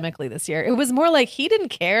academically this year. It was more like he didn't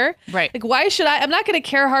care. Right. Like, why should I? I'm not going to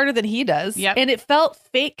care harder than he does. Yep. And it felt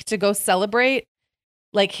fake to go celebrate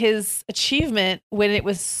like his achievement when it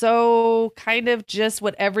was so kind of just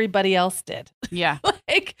what everybody else did. Yeah.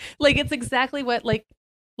 like it's exactly what like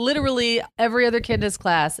literally every other kid in his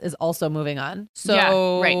class is also moving on.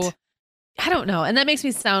 So I don't know. And that makes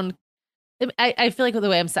me sound, I feel like the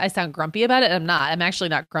way I sound grumpy about it. I'm not. I'm actually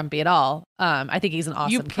not grumpy at all. I think he's an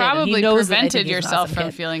awesome kid. You probably prevented yourself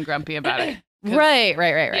from feeling grumpy about it. Right.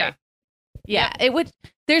 Yeah. It would.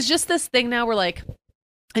 There's just this thing now where like,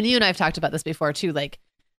 and you and I have talked about this before too. Like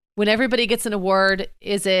when everybody gets an award,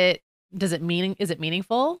 is it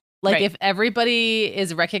meaningful? Like if everybody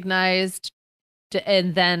is recognized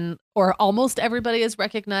and then, or almost everybody is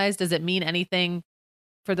recognized, does it mean anything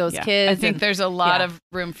for those kids? I think there's a lot of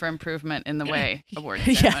room for improvement in the way award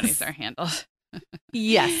ceremonies are handled.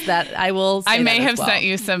 Yes, that I will say. I may have sent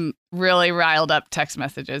you some really riled up text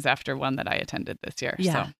messages after one that I attended this year.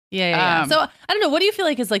 Yeah. So. Yeah. So I don't know. What do you feel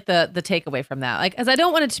like is like the takeaway from that? Like, as I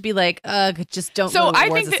don't want it to be like, just don't go to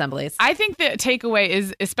awards assemblies. I think the takeaway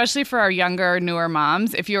is, especially for our younger, newer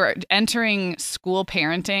moms, if you're entering school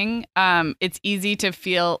parenting, it's easy to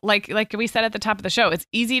feel like we said at the top of the show, it's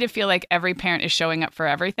easy to feel like every parent is showing up for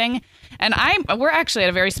everything. And we're actually at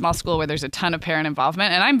a very small school where there's a ton of parent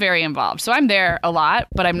involvement, and I'm very involved. So I'm there a lot,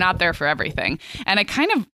 but I'm not there for everything. And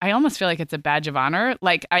I almost feel like it's a badge of honor.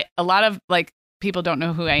 Like a lot of like, people don't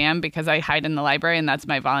know who I am because I hide in the library and that's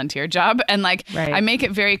my volunteer job. And like, I make it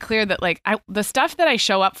very clear that like the stuff that I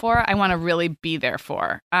show up for, I want to really be there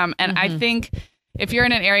for. And I think if you're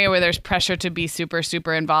in an area where there's pressure to be super,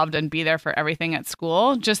 super involved and be there for everything at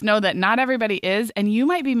school, just know that not everybody is. And you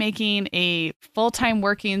might be making a full-time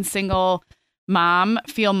working single mom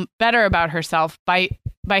feel better about herself by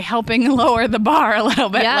helping lower the bar a little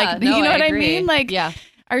bit. Yeah, you know what I mean? Like, yeah.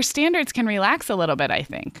 Our standards can relax a little bit, I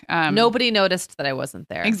think. Nobody noticed that I wasn't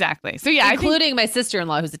there. Exactly. So yeah, including my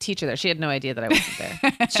sister-in-law, who's a teacher there. She had no idea that I wasn't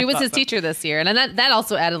there. She was his teacher this year, and that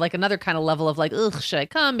also added like another kind of level of like, ugh, should I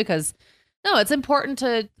come? Because no, it's important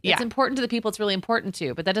to the people it's really important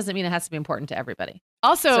to, but that doesn't mean it has to be important to everybody.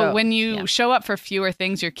 Also, when you show up for fewer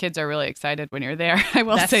things, your kids are really excited when you're there. I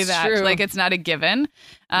will say that. True. Like, it's not a given.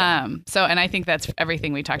 And I think that's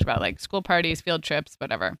everything we talked about, like school parties, field trips,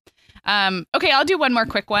 whatever. Okay, I'll do one more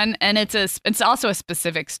quick one, and it's also a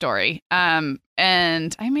specific story.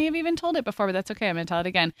 And I may have even told it before, but that's okay. I'm going to tell it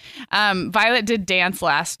again. Violet did dance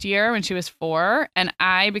last year when she was 4, and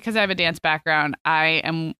because I have a dance background, I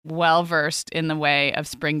am well versed in the way of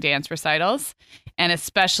spring dance recitals, and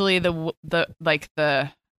especially the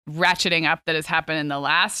ratcheting up that has happened in the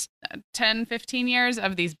last 10, 15 years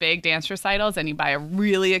of these big dance recitals. And you buy a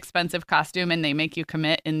really expensive costume and they make you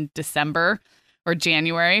commit in December or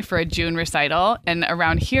January for a June recital. And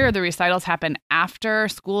around here, the recitals happen after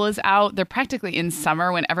school is out. They're practically in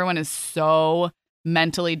summer when everyone is so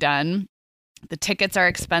mentally done. The tickets are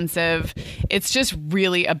expensive. It's just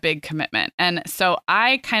really a big commitment. And so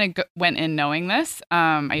I kind of went in knowing this.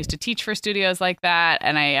 I used to teach for studios like that.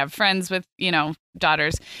 And I have friends with,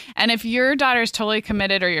 daughters. And if your daughter is totally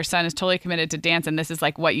committed or your son is totally committed to dance, and this is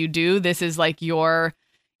like what you do, this is like your,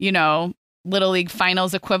 Little League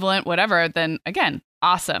finals equivalent, whatever, then again,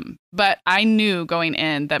 awesome. But I knew going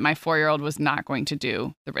in that my 4-year-old was not going to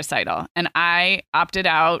do the recital. And I opted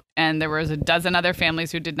out, and there was a dozen other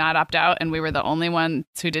families who did not opt out, and we were the only ones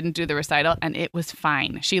who didn't do the recital, and it was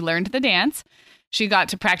fine. She learned the dance. She got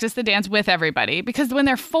to practice the dance with everybody, because when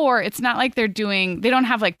they're 4, it's not like they don't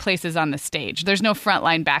have like places on the stage. There's no front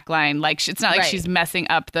line, back line. Like it's not like she's messing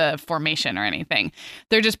up the formation or anything.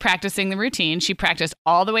 They're just practicing the routine. She practiced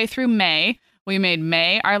all the way through May. We made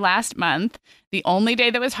May our last month. The only day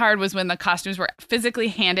that was hard was when the costumes were physically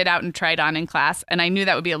handed out and tried on in class. And I knew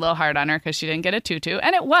that would be a little hard on her because she didn't get a tutu.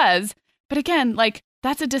 And it was. But again, like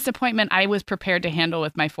that's a disappointment I was prepared to handle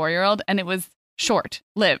with my 4-year-old. And it was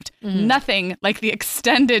short-lived. Mm-hmm. Nothing like the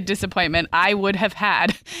extended disappointment I would have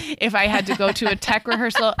had if I had to go to a tech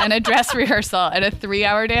rehearsal and a dress rehearsal and a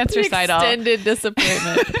 3-hour dance recital. Extended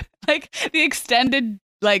disappointment. Like the extended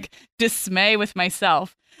like dismay with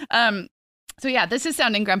myself. So yeah, this is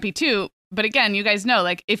sounding grumpy too. But again, you guys know,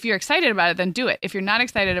 like if you're excited about it, then do it. If you're not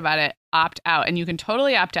excited about it, opt out, and you can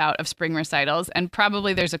totally opt out of spring recitals, and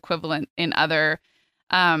probably there's equivalent in other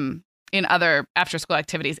after school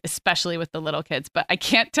activities, especially with the little kids. But I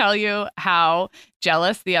can't tell you how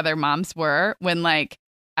jealous the other moms were when like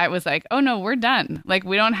I was like, oh no, we're done. Like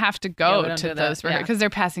we don't have to go to those because they're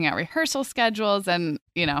passing out rehearsal schedules and,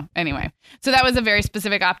 anyway. So that was a very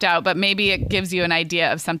specific opt out, but maybe it gives you an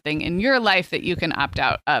idea of something in your life that you can opt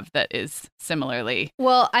out of that is similarly.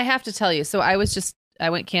 Well, I have to tell you. So I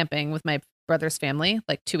went camping with my brother's family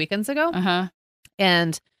like 2 weekends ago.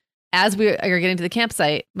 And as we are getting to the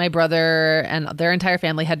campsite, my brother and their entire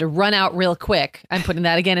family had to run out real quick. I'm putting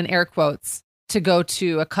that again in air quotes to go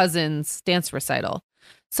to a cousin's dance recital.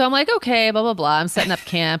 So I'm like, okay, blah, blah, blah. I'm setting up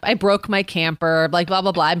camp. I broke my camper, like, blah,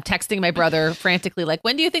 blah, blah. I'm texting my brother frantically, like,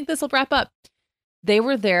 when do you think this will wrap up? They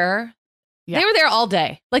were there. Yeah. They were there all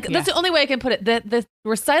day. Like, that's the only way I can put it. The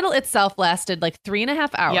recital itself lasted like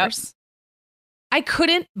 3.5 hours. Yep. I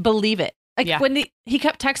couldn't believe it. Like when he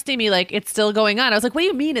kept texting me, like, it's still going on. I was like, what do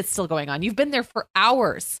you mean it's still going on? You've been there for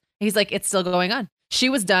hours. And he's like, it's still going on. She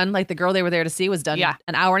was done. Like the girl they were there to see was done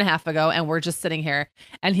an hour and a half ago. And we're just sitting here.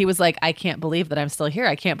 And he was like, I can't believe that I'm still here.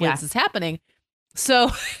 I can't believe this is happening. So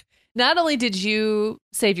not only did you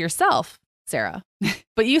save yourself, Sarah,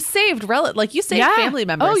 but you saved family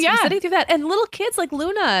members. Oh, yeah. Sitting through that. And little kids like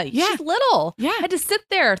Luna, she's little. Yeah. Had to sit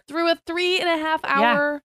there through a 3.5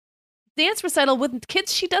 hour dance recital with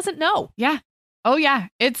kids she doesn't know. Yeah. Oh, yeah.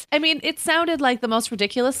 It sounded like the most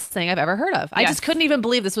ridiculous thing I've ever heard of. I just couldn't even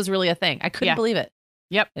believe this was really a thing. I couldn't believe it.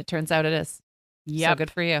 Yep. It turns out it is. Yep. So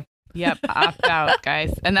good for you. Yep. Opt out,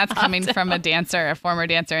 guys. And that's coming from a former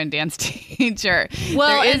dancer and dance teacher.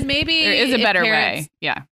 Well, maybe there is a better way.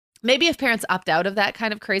 Yeah. Maybe if parents opt out of that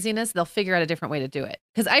kind of craziness, they'll figure out a different way to do it.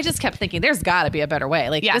 Because I just kept thinking, there's got to be a better way.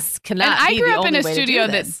 Like, this cannot be the only way to do this. And I grew up in a studio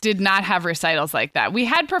that did not have recitals like that. We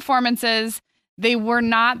had performances. They were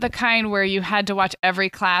not the kind where you had to watch every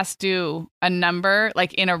class do a number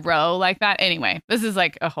like in a row like that. Anyway, this is a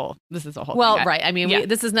whole Well, thing. Right. I mean,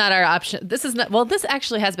 this is not our option. This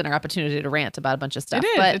actually has been our opportunity to rant about a bunch of stuff. It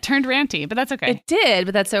is. But it turned ranty, but that's okay. It did,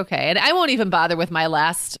 but that's okay. And I won't even bother with my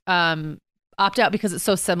last opt out because it's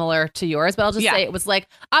so similar to yours. But I'll just say it was like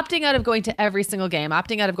opting out of going to every single game,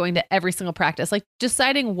 opting out of going to every single practice, like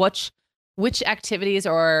deciding which activities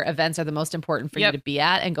or events are the most important for you to be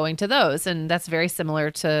at and going to those. And that's very similar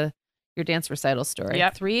to your dance recital story.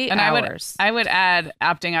 Yep. 3 hours. I would add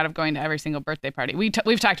opting out of going to every single birthday party.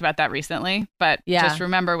 We've talked about that recently, but just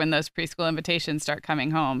remember when those preschool invitations start coming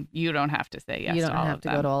home, you don't have to say yes to all of them. You don't have to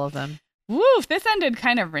go to all of them. Woof, this ended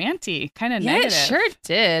kind of ranty, kind of negative. It sure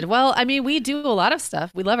did. Well, I mean, we do a lot of stuff.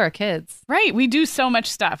 We love our kids. Right. We do so much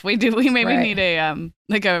stuff. We do. We maybe need a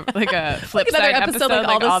like a flip side episode like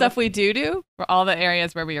all the stuff we do for all the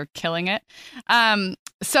areas where we are killing it.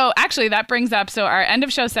 So actually that brings up, so our end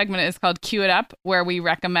of show segment is called Cue It Up, where we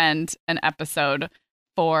recommend an episode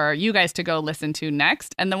for you guys to go listen to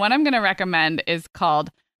next. And the one I'm going to recommend is called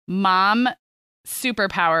Mom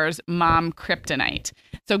Superpowers, Mom Kryptonite.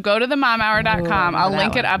 So go to themomhour.com. I'll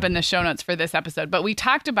link it up in the show notes for this episode. But we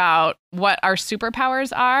talked about what our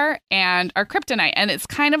superpowers are and our kryptonite. And it's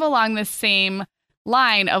kind of along the same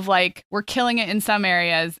line of like, we're killing it in some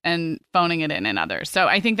areas and phoning it in others. So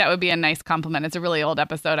I think that would be a nice compliment. It's a really old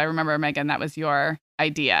episode. I remember, Meagan, that was your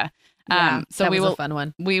idea. So that was a fun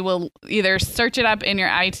one. We will either search it up in your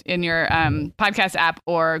podcast app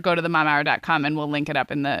or go to themomhour.com and we'll link it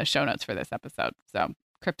up in the show notes for this episode. So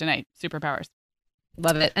kryptonite, superpowers.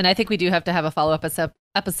 Love it. And I think we do have to have a follow-up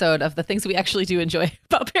episode of the things we actually do enjoy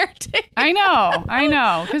about parenting. I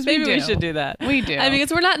know. Because maybe we should do that. We do. I mean,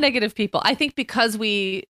 because we're not negative people. I think because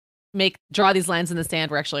we draw these lines in the sand,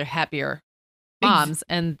 we're actually happier moms,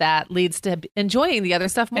 and that leads to enjoying the other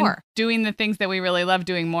stuff more. And doing the things that we really love,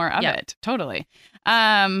 doing more of it. Totally.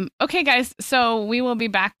 Okay, guys. So we will be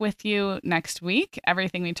back with you next week.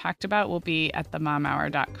 Everything we talked about will be at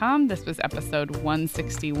themomhour.com. This was episode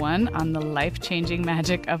 161 on the life-changing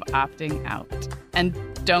magic of opting out. And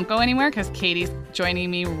don't go anywhere because Katie's joining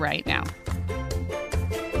me right now.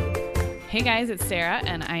 Hey guys, it's Sarah,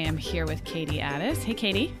 and I am here with Katie Addiss. Hey,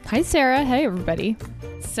 Katie. Hi, Sarah. Hey, everybody.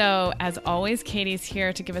 So, as always, Katie's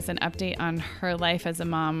here to give us an update on her life as a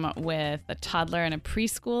mom with a toddler and a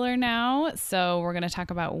preschooler now. So, we're going to talk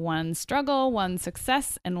about one struggle, one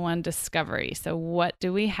success, and one discovery. So, what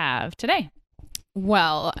do we have today?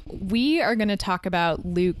 Well, we are going to talk about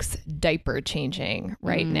Luke's diaper changing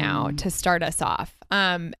right now to start us off.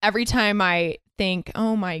 Every time I think,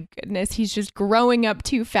 oh my goodness, he's just growing up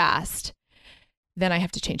too fast, then I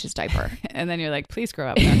have to change his diaper. And then you're like, please grow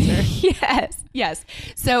up faster. Yes.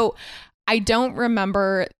 So I don't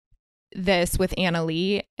remember this with Anna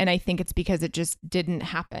Lee, and I think it's because it just didn't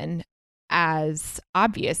happen as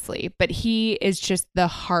obviously, but he is just the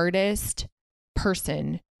hardest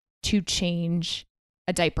person to change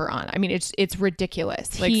a diaper on. I mean, it's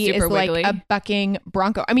ridiculous. Like he super is wiggly? like a bucking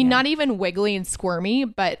bronco. I mean, not even wiggly and squirmy,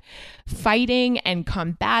 but fighting and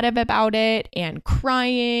combative about it and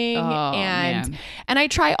crying. And I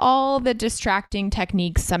try all the distracting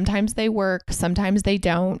techniques. Sometimes they work, sometimes they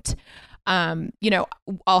don't.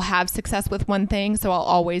 I'll have success with one thing, so I'll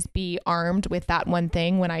always be armed with that one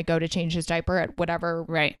thing when I go to change his diaper at whatever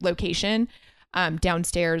location,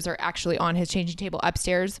 downstairs or actually on his changing table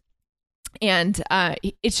upstairs. And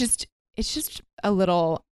it's just a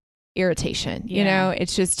little irritation, you know.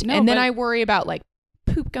 It's just, and then I worry about like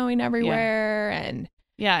poop going everywhere, and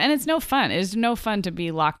it's no fun. It's no fun to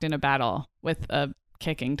be locked in a battle with a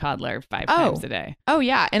kicking toddler 5 times a day. Oh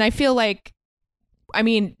yeah, and I feel like, I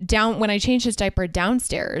mean, when I change his diaper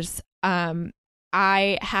downstairs,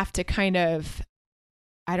 I have to kind of,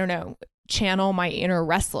 I don't know, channel my inner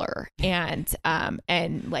wrestler and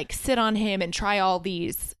like sit on him and try all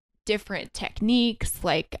these different techniques.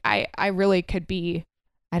 Like I really could be,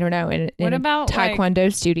 I don't know, in what about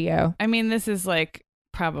Taekwondo studio. I mean, this is like,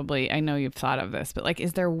 probably, I know you've thought of this, but like,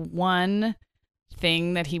 is there one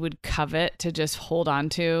thing that he would covet to just hold on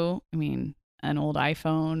to? I mean, an old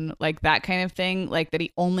iPhone, like that kind of thing, like that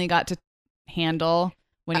he only got to handle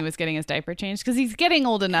when he was getting his diaper changed, because he's getting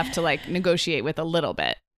old enough to like negotiate with a little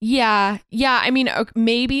bit. Yeah. I mean,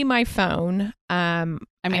 maybe my phone.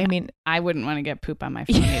 I mean, I wouldn't want to get poop on my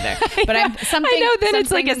phone either. But I know that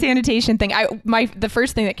it's like a sanitation thing. The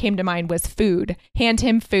first thing that came to mind was food. Hand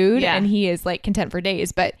him food, and he is like content for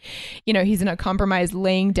days. But he's in a compromised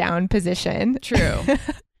laying down position. True.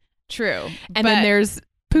 And then there's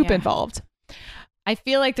poop involved. I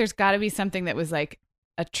feel like there's got to be something that was like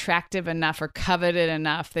attractive enough or coveted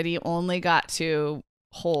enough that he only got to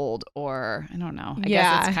hold, or I don't know. I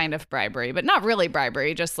guess it's kind of bribery, but not really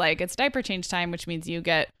bribery. Just like, it's diaper change time, which means you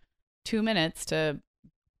get 2 minutes to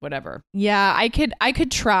whatever. Yeah, I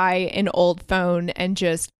could try an old phone and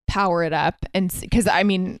just power it up, and because I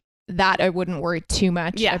mean that I wouldn't worry too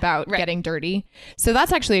much about getting dirty. So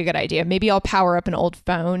that's actually a good idea. Maybe I'll power up an old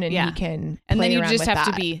phone and he can play and then you around just with have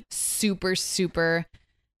that. to be super, super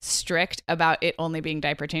strict about it only being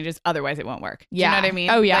diaper changes. Otherwise it won't work. Do you know what I mean?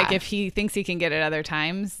 Oh yeah. Like if he thinks he can get it other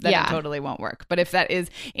times, then it totally won't work. But if that is,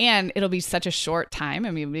 and it'll be such a short time.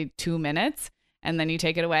 I mean, it'll be 2 minutes and then you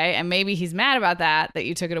take it away, and maybe he's mad about that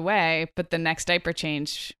you took it away, but the next diaper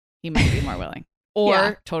change, he might be more willing.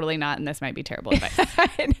 Or totally not, and this might be terrible advice.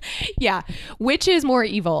 Yeah. Which is more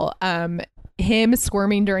evil? Him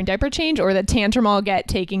squirming during diaper change, or the tantrum I'll get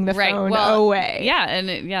taking the phone away? Yeah, and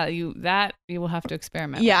you will have to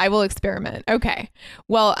experiment. Yeah, I will experiment. Okay.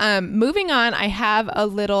 Well, moving on, I have a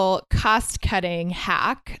little cost-cutting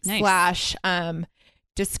hack /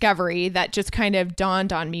 discovery that just kind of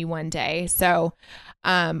dawned on me one day. So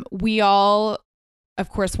we all, of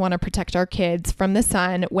course, want to protect our kids from the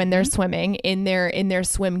sun when they're swimming in their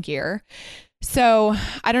swim gear. So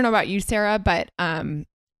I don't know about you, Sarah, but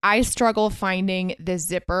I struggle finding the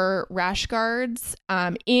zipper rash guards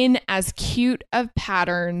in as cute of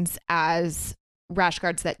patterns as rash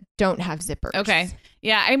guards that don't have zippers. Okay.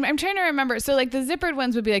 Yeah, I'm trying to remember. So like the zippered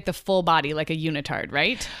ones would be like the full body, like a unitard,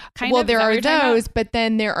 right? There are those, but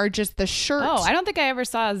then there are just the shirts. Oh, I don't think I ever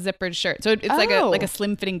saw a zippered shirt. So it's like a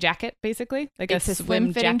slim fitting jacket, basically. Like it's a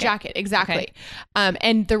slim fitting jacket. Exactly. Okay.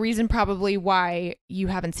 And the reason probably why you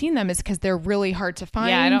haven't seen them is because they're really hard to find.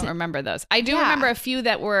 Yeah, I don't remember those. I do remember a few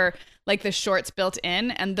that were like the shorts built in,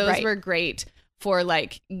 and those were great for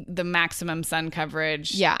like the maximum sun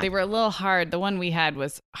coverage. Yeah. They were a little hard. The one we had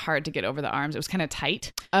was hard to get over the arms. It was kind of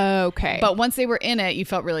tight. Okay. But once they were in it, you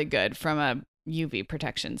felt really good from a UV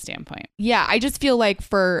protection standpoint. Yeah. I just feel like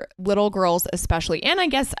for little girls especially, and I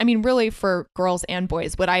guess, I mean, really for girls and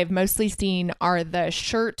boys, what I have mostly seen are the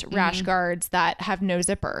shirt rash guards that have no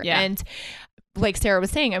zipper. Yeah. And like Sarah was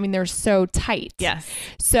saying, I mean, they're so tight. Yes.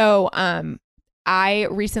 So, I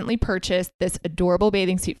recently purchased this adorable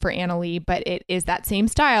bathing suit for Annalie, but it is that same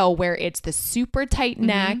style where it's the super tight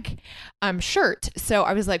neck shirt. So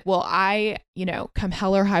I was like, well, come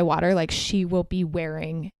hell or high water, like she will be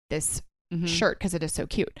wearing this shirt because it is so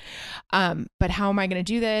cute. But how am I going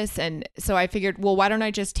to do this? And so I figured, well, why don't I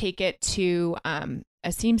just take it to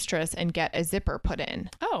a seamstress and get a zipper put in?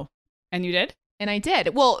 Oh, and you did? And I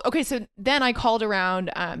did. Well, okay. So then I called around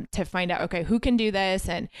to find out, okay, who can do this?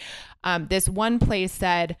 And this one place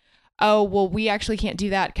said, oh, well, we actually can't do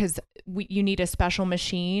that because you need a special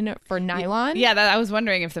machine for nylon. Yeah, I was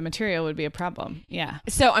wondering if the material would be a problem. Yeah.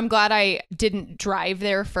 So I'm glad I didn't drive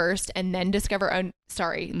there first and then discover, oh,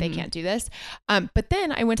 sorry, they can't do this. But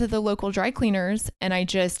then I went to the local dry cleaners and I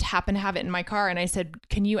just happened to have it in my car. And I said,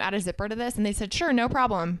 can you add a zipper to this? And they said, sure, no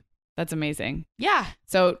problem. That's amazing. Yeah.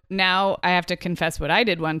 So now I have to confess what I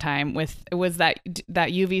did one time was that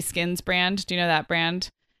UV Skins brand. Do you know that brand?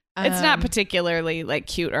 It's not particularly like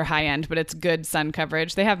cute or high end, but it's good sun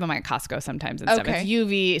coverage. They have them at Costco sometimes and stuff. It's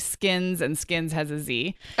UV Skins, and Skins has a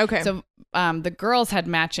Z. Okay. So the girls had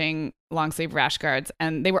matching long sleeve rash guards,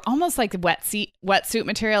 and they were almost like wetsuit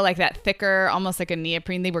material, like that thicker, almost like a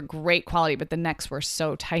neoprene. They were great quality, but the necks were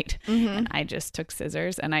so tight. And I just took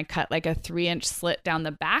scissors and I cut like a 3-inch slit down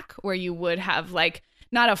the back where you would have like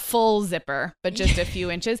not a full zipper, but just a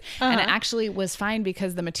few inches. And it actually was fine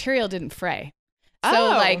because the material didn't fray. So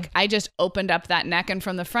like I just opened up that neck, and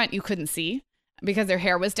from the front you couldn't see because their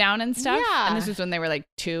hair was down and stuff. Yeah. And this was when they were like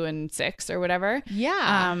 2 and 6 or whatever.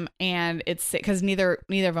 Yeah. And it's because neither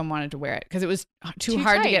of them wanted to wear it because it was too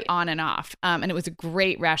hard tight to get on and off. And it was a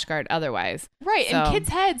great rash guard otherwise. Right. So, and kids'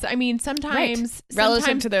 heads, I mean, sometimes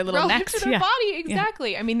relative to their little necks. To their body.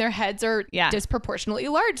 Exactly. I mean, their heads are disproportionately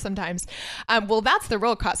large sometimes. Well, that's the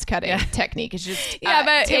real cost cutting technique. It's just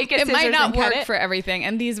but take it might not work it for everything.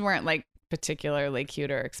 And these weren't like particularly cute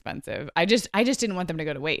or expensive. I just didn't want them to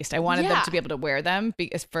go to waste. I wanted them to be able to wear them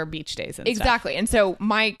for beach days and exactly stuff. And so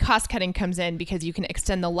my cost cutting comes in because you can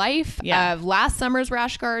extend the life of last summer's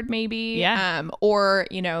rash guard maybe, or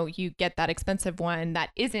you get that expensive one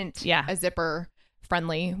that isn't a zipper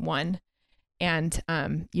friendly one, and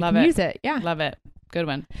you can use it. Love it. Good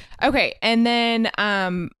one. Okay. And then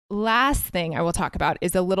last thing I will talk about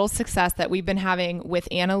is a little success that we've been having with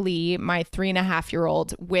Anna Lee, my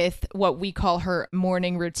 3.5-year-old, with what we call her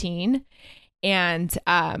morning routine. And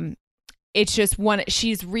it's just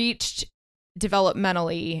she's reached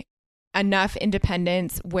developmentally enough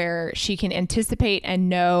independence where she can anticipate and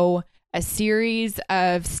know a series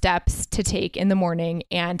of steps to take in the morning.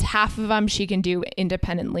 And half of them she can do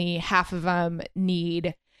independently. Half of them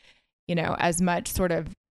need as much sort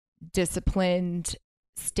of disciplined,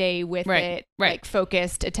 stay with it, like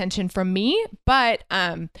focused attention from me. But,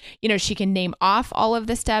 she can name off all of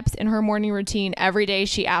the steps in her morning routine. Every day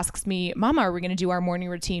she asks me, Mama, are we going to do our morning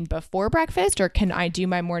routine before breakfast, or can I do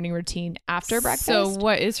my morning routine after breakfast? So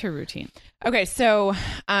what is her routine? Okay. So,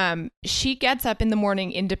 she gets up in the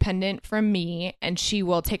morning independent from me, and she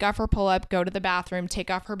will take off her pull-up, go to the bathroom,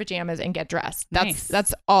 take off her pajamas, and get dressed.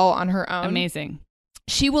 That's all on her own. Amazing.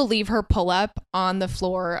 She will leave her pull-up on the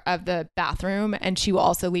floor of the bathroom, and she will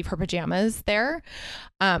also leave her pajamas there.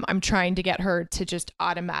 I'm trying to get her to just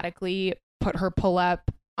automatically put her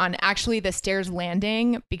pull-up on actually the stairs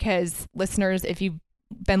landing, because listeners, if you've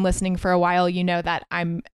been listening for a while, you know that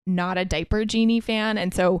I'm not a diaper genie fan.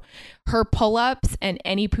 And so her pull-ups and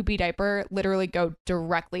any poopy diaper literally go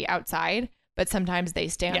directly outside. But sometimes they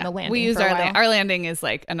stay on the landing. We use our landing is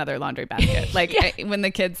like another laundry basket. Like when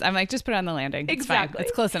the kids, I'm like, just put it on the landing. Exactly. It's fine.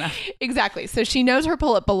 It's close enough. Exactly. So she knows her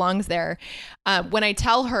pull-up belongs there. When I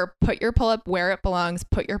tell her, put your pull-up where it belongs,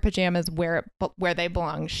 put your pajamas where they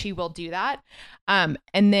belong, she will do that. And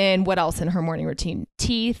then what else in her morning routine?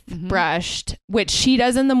 Teeth brushed, which she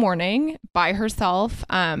does in the morning by herself.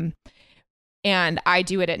 And I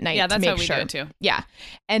do it at night. Yeah, that's to make how we sure. do it too. Yeah.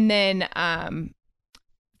 And then,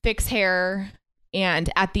 fix hair, and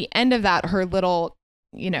at the end of that, her little,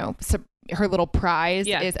 her little prize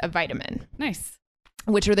is a vitamin. Nice.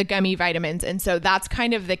 Which are the gummy vitamins. And so that's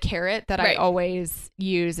kind of the carrot that I always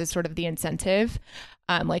use as sort of the incentive.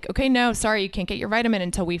 Like, okay, no, sorry, you can't get your vitamin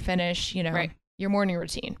until we finish, your morning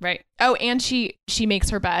routine. Right. Oh, and she makes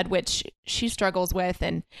her bed, which she struggles with,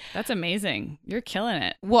 and that's amazing. You're killing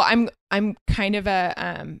it. Well, I'm kind of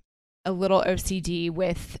a little OCD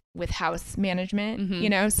with house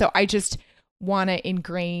management, so I just want to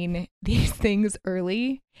ingrain these things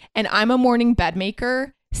early. And I'm a morning bed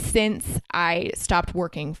maker since I stopped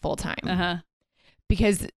working full time.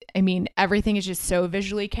 Because I mean, everything is just so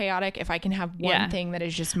visually chaotic. If I can have one thing that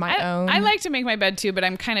is just my own. I like to make my bed too, but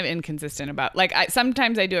I'm kind of inconsistent about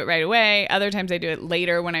sometimes I do it right away. Other times I do it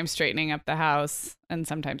later when I'm straightening up the house. And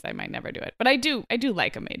sometimes I might never do it, but I do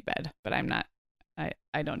like a made bed, but I'm not.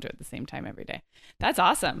 I don't do it at the same time every day. That's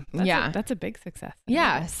awesome. That's a big success.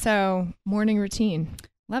 Yeah. So morning routine.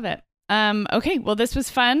 Love it. Okay. Well, this was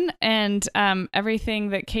fun. And everything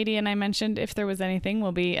that Katie and I mentioned, if there was anything,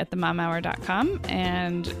 will be at themomhour.com.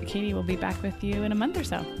 And Katie will be back with you in a month or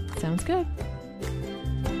so. Sounds good.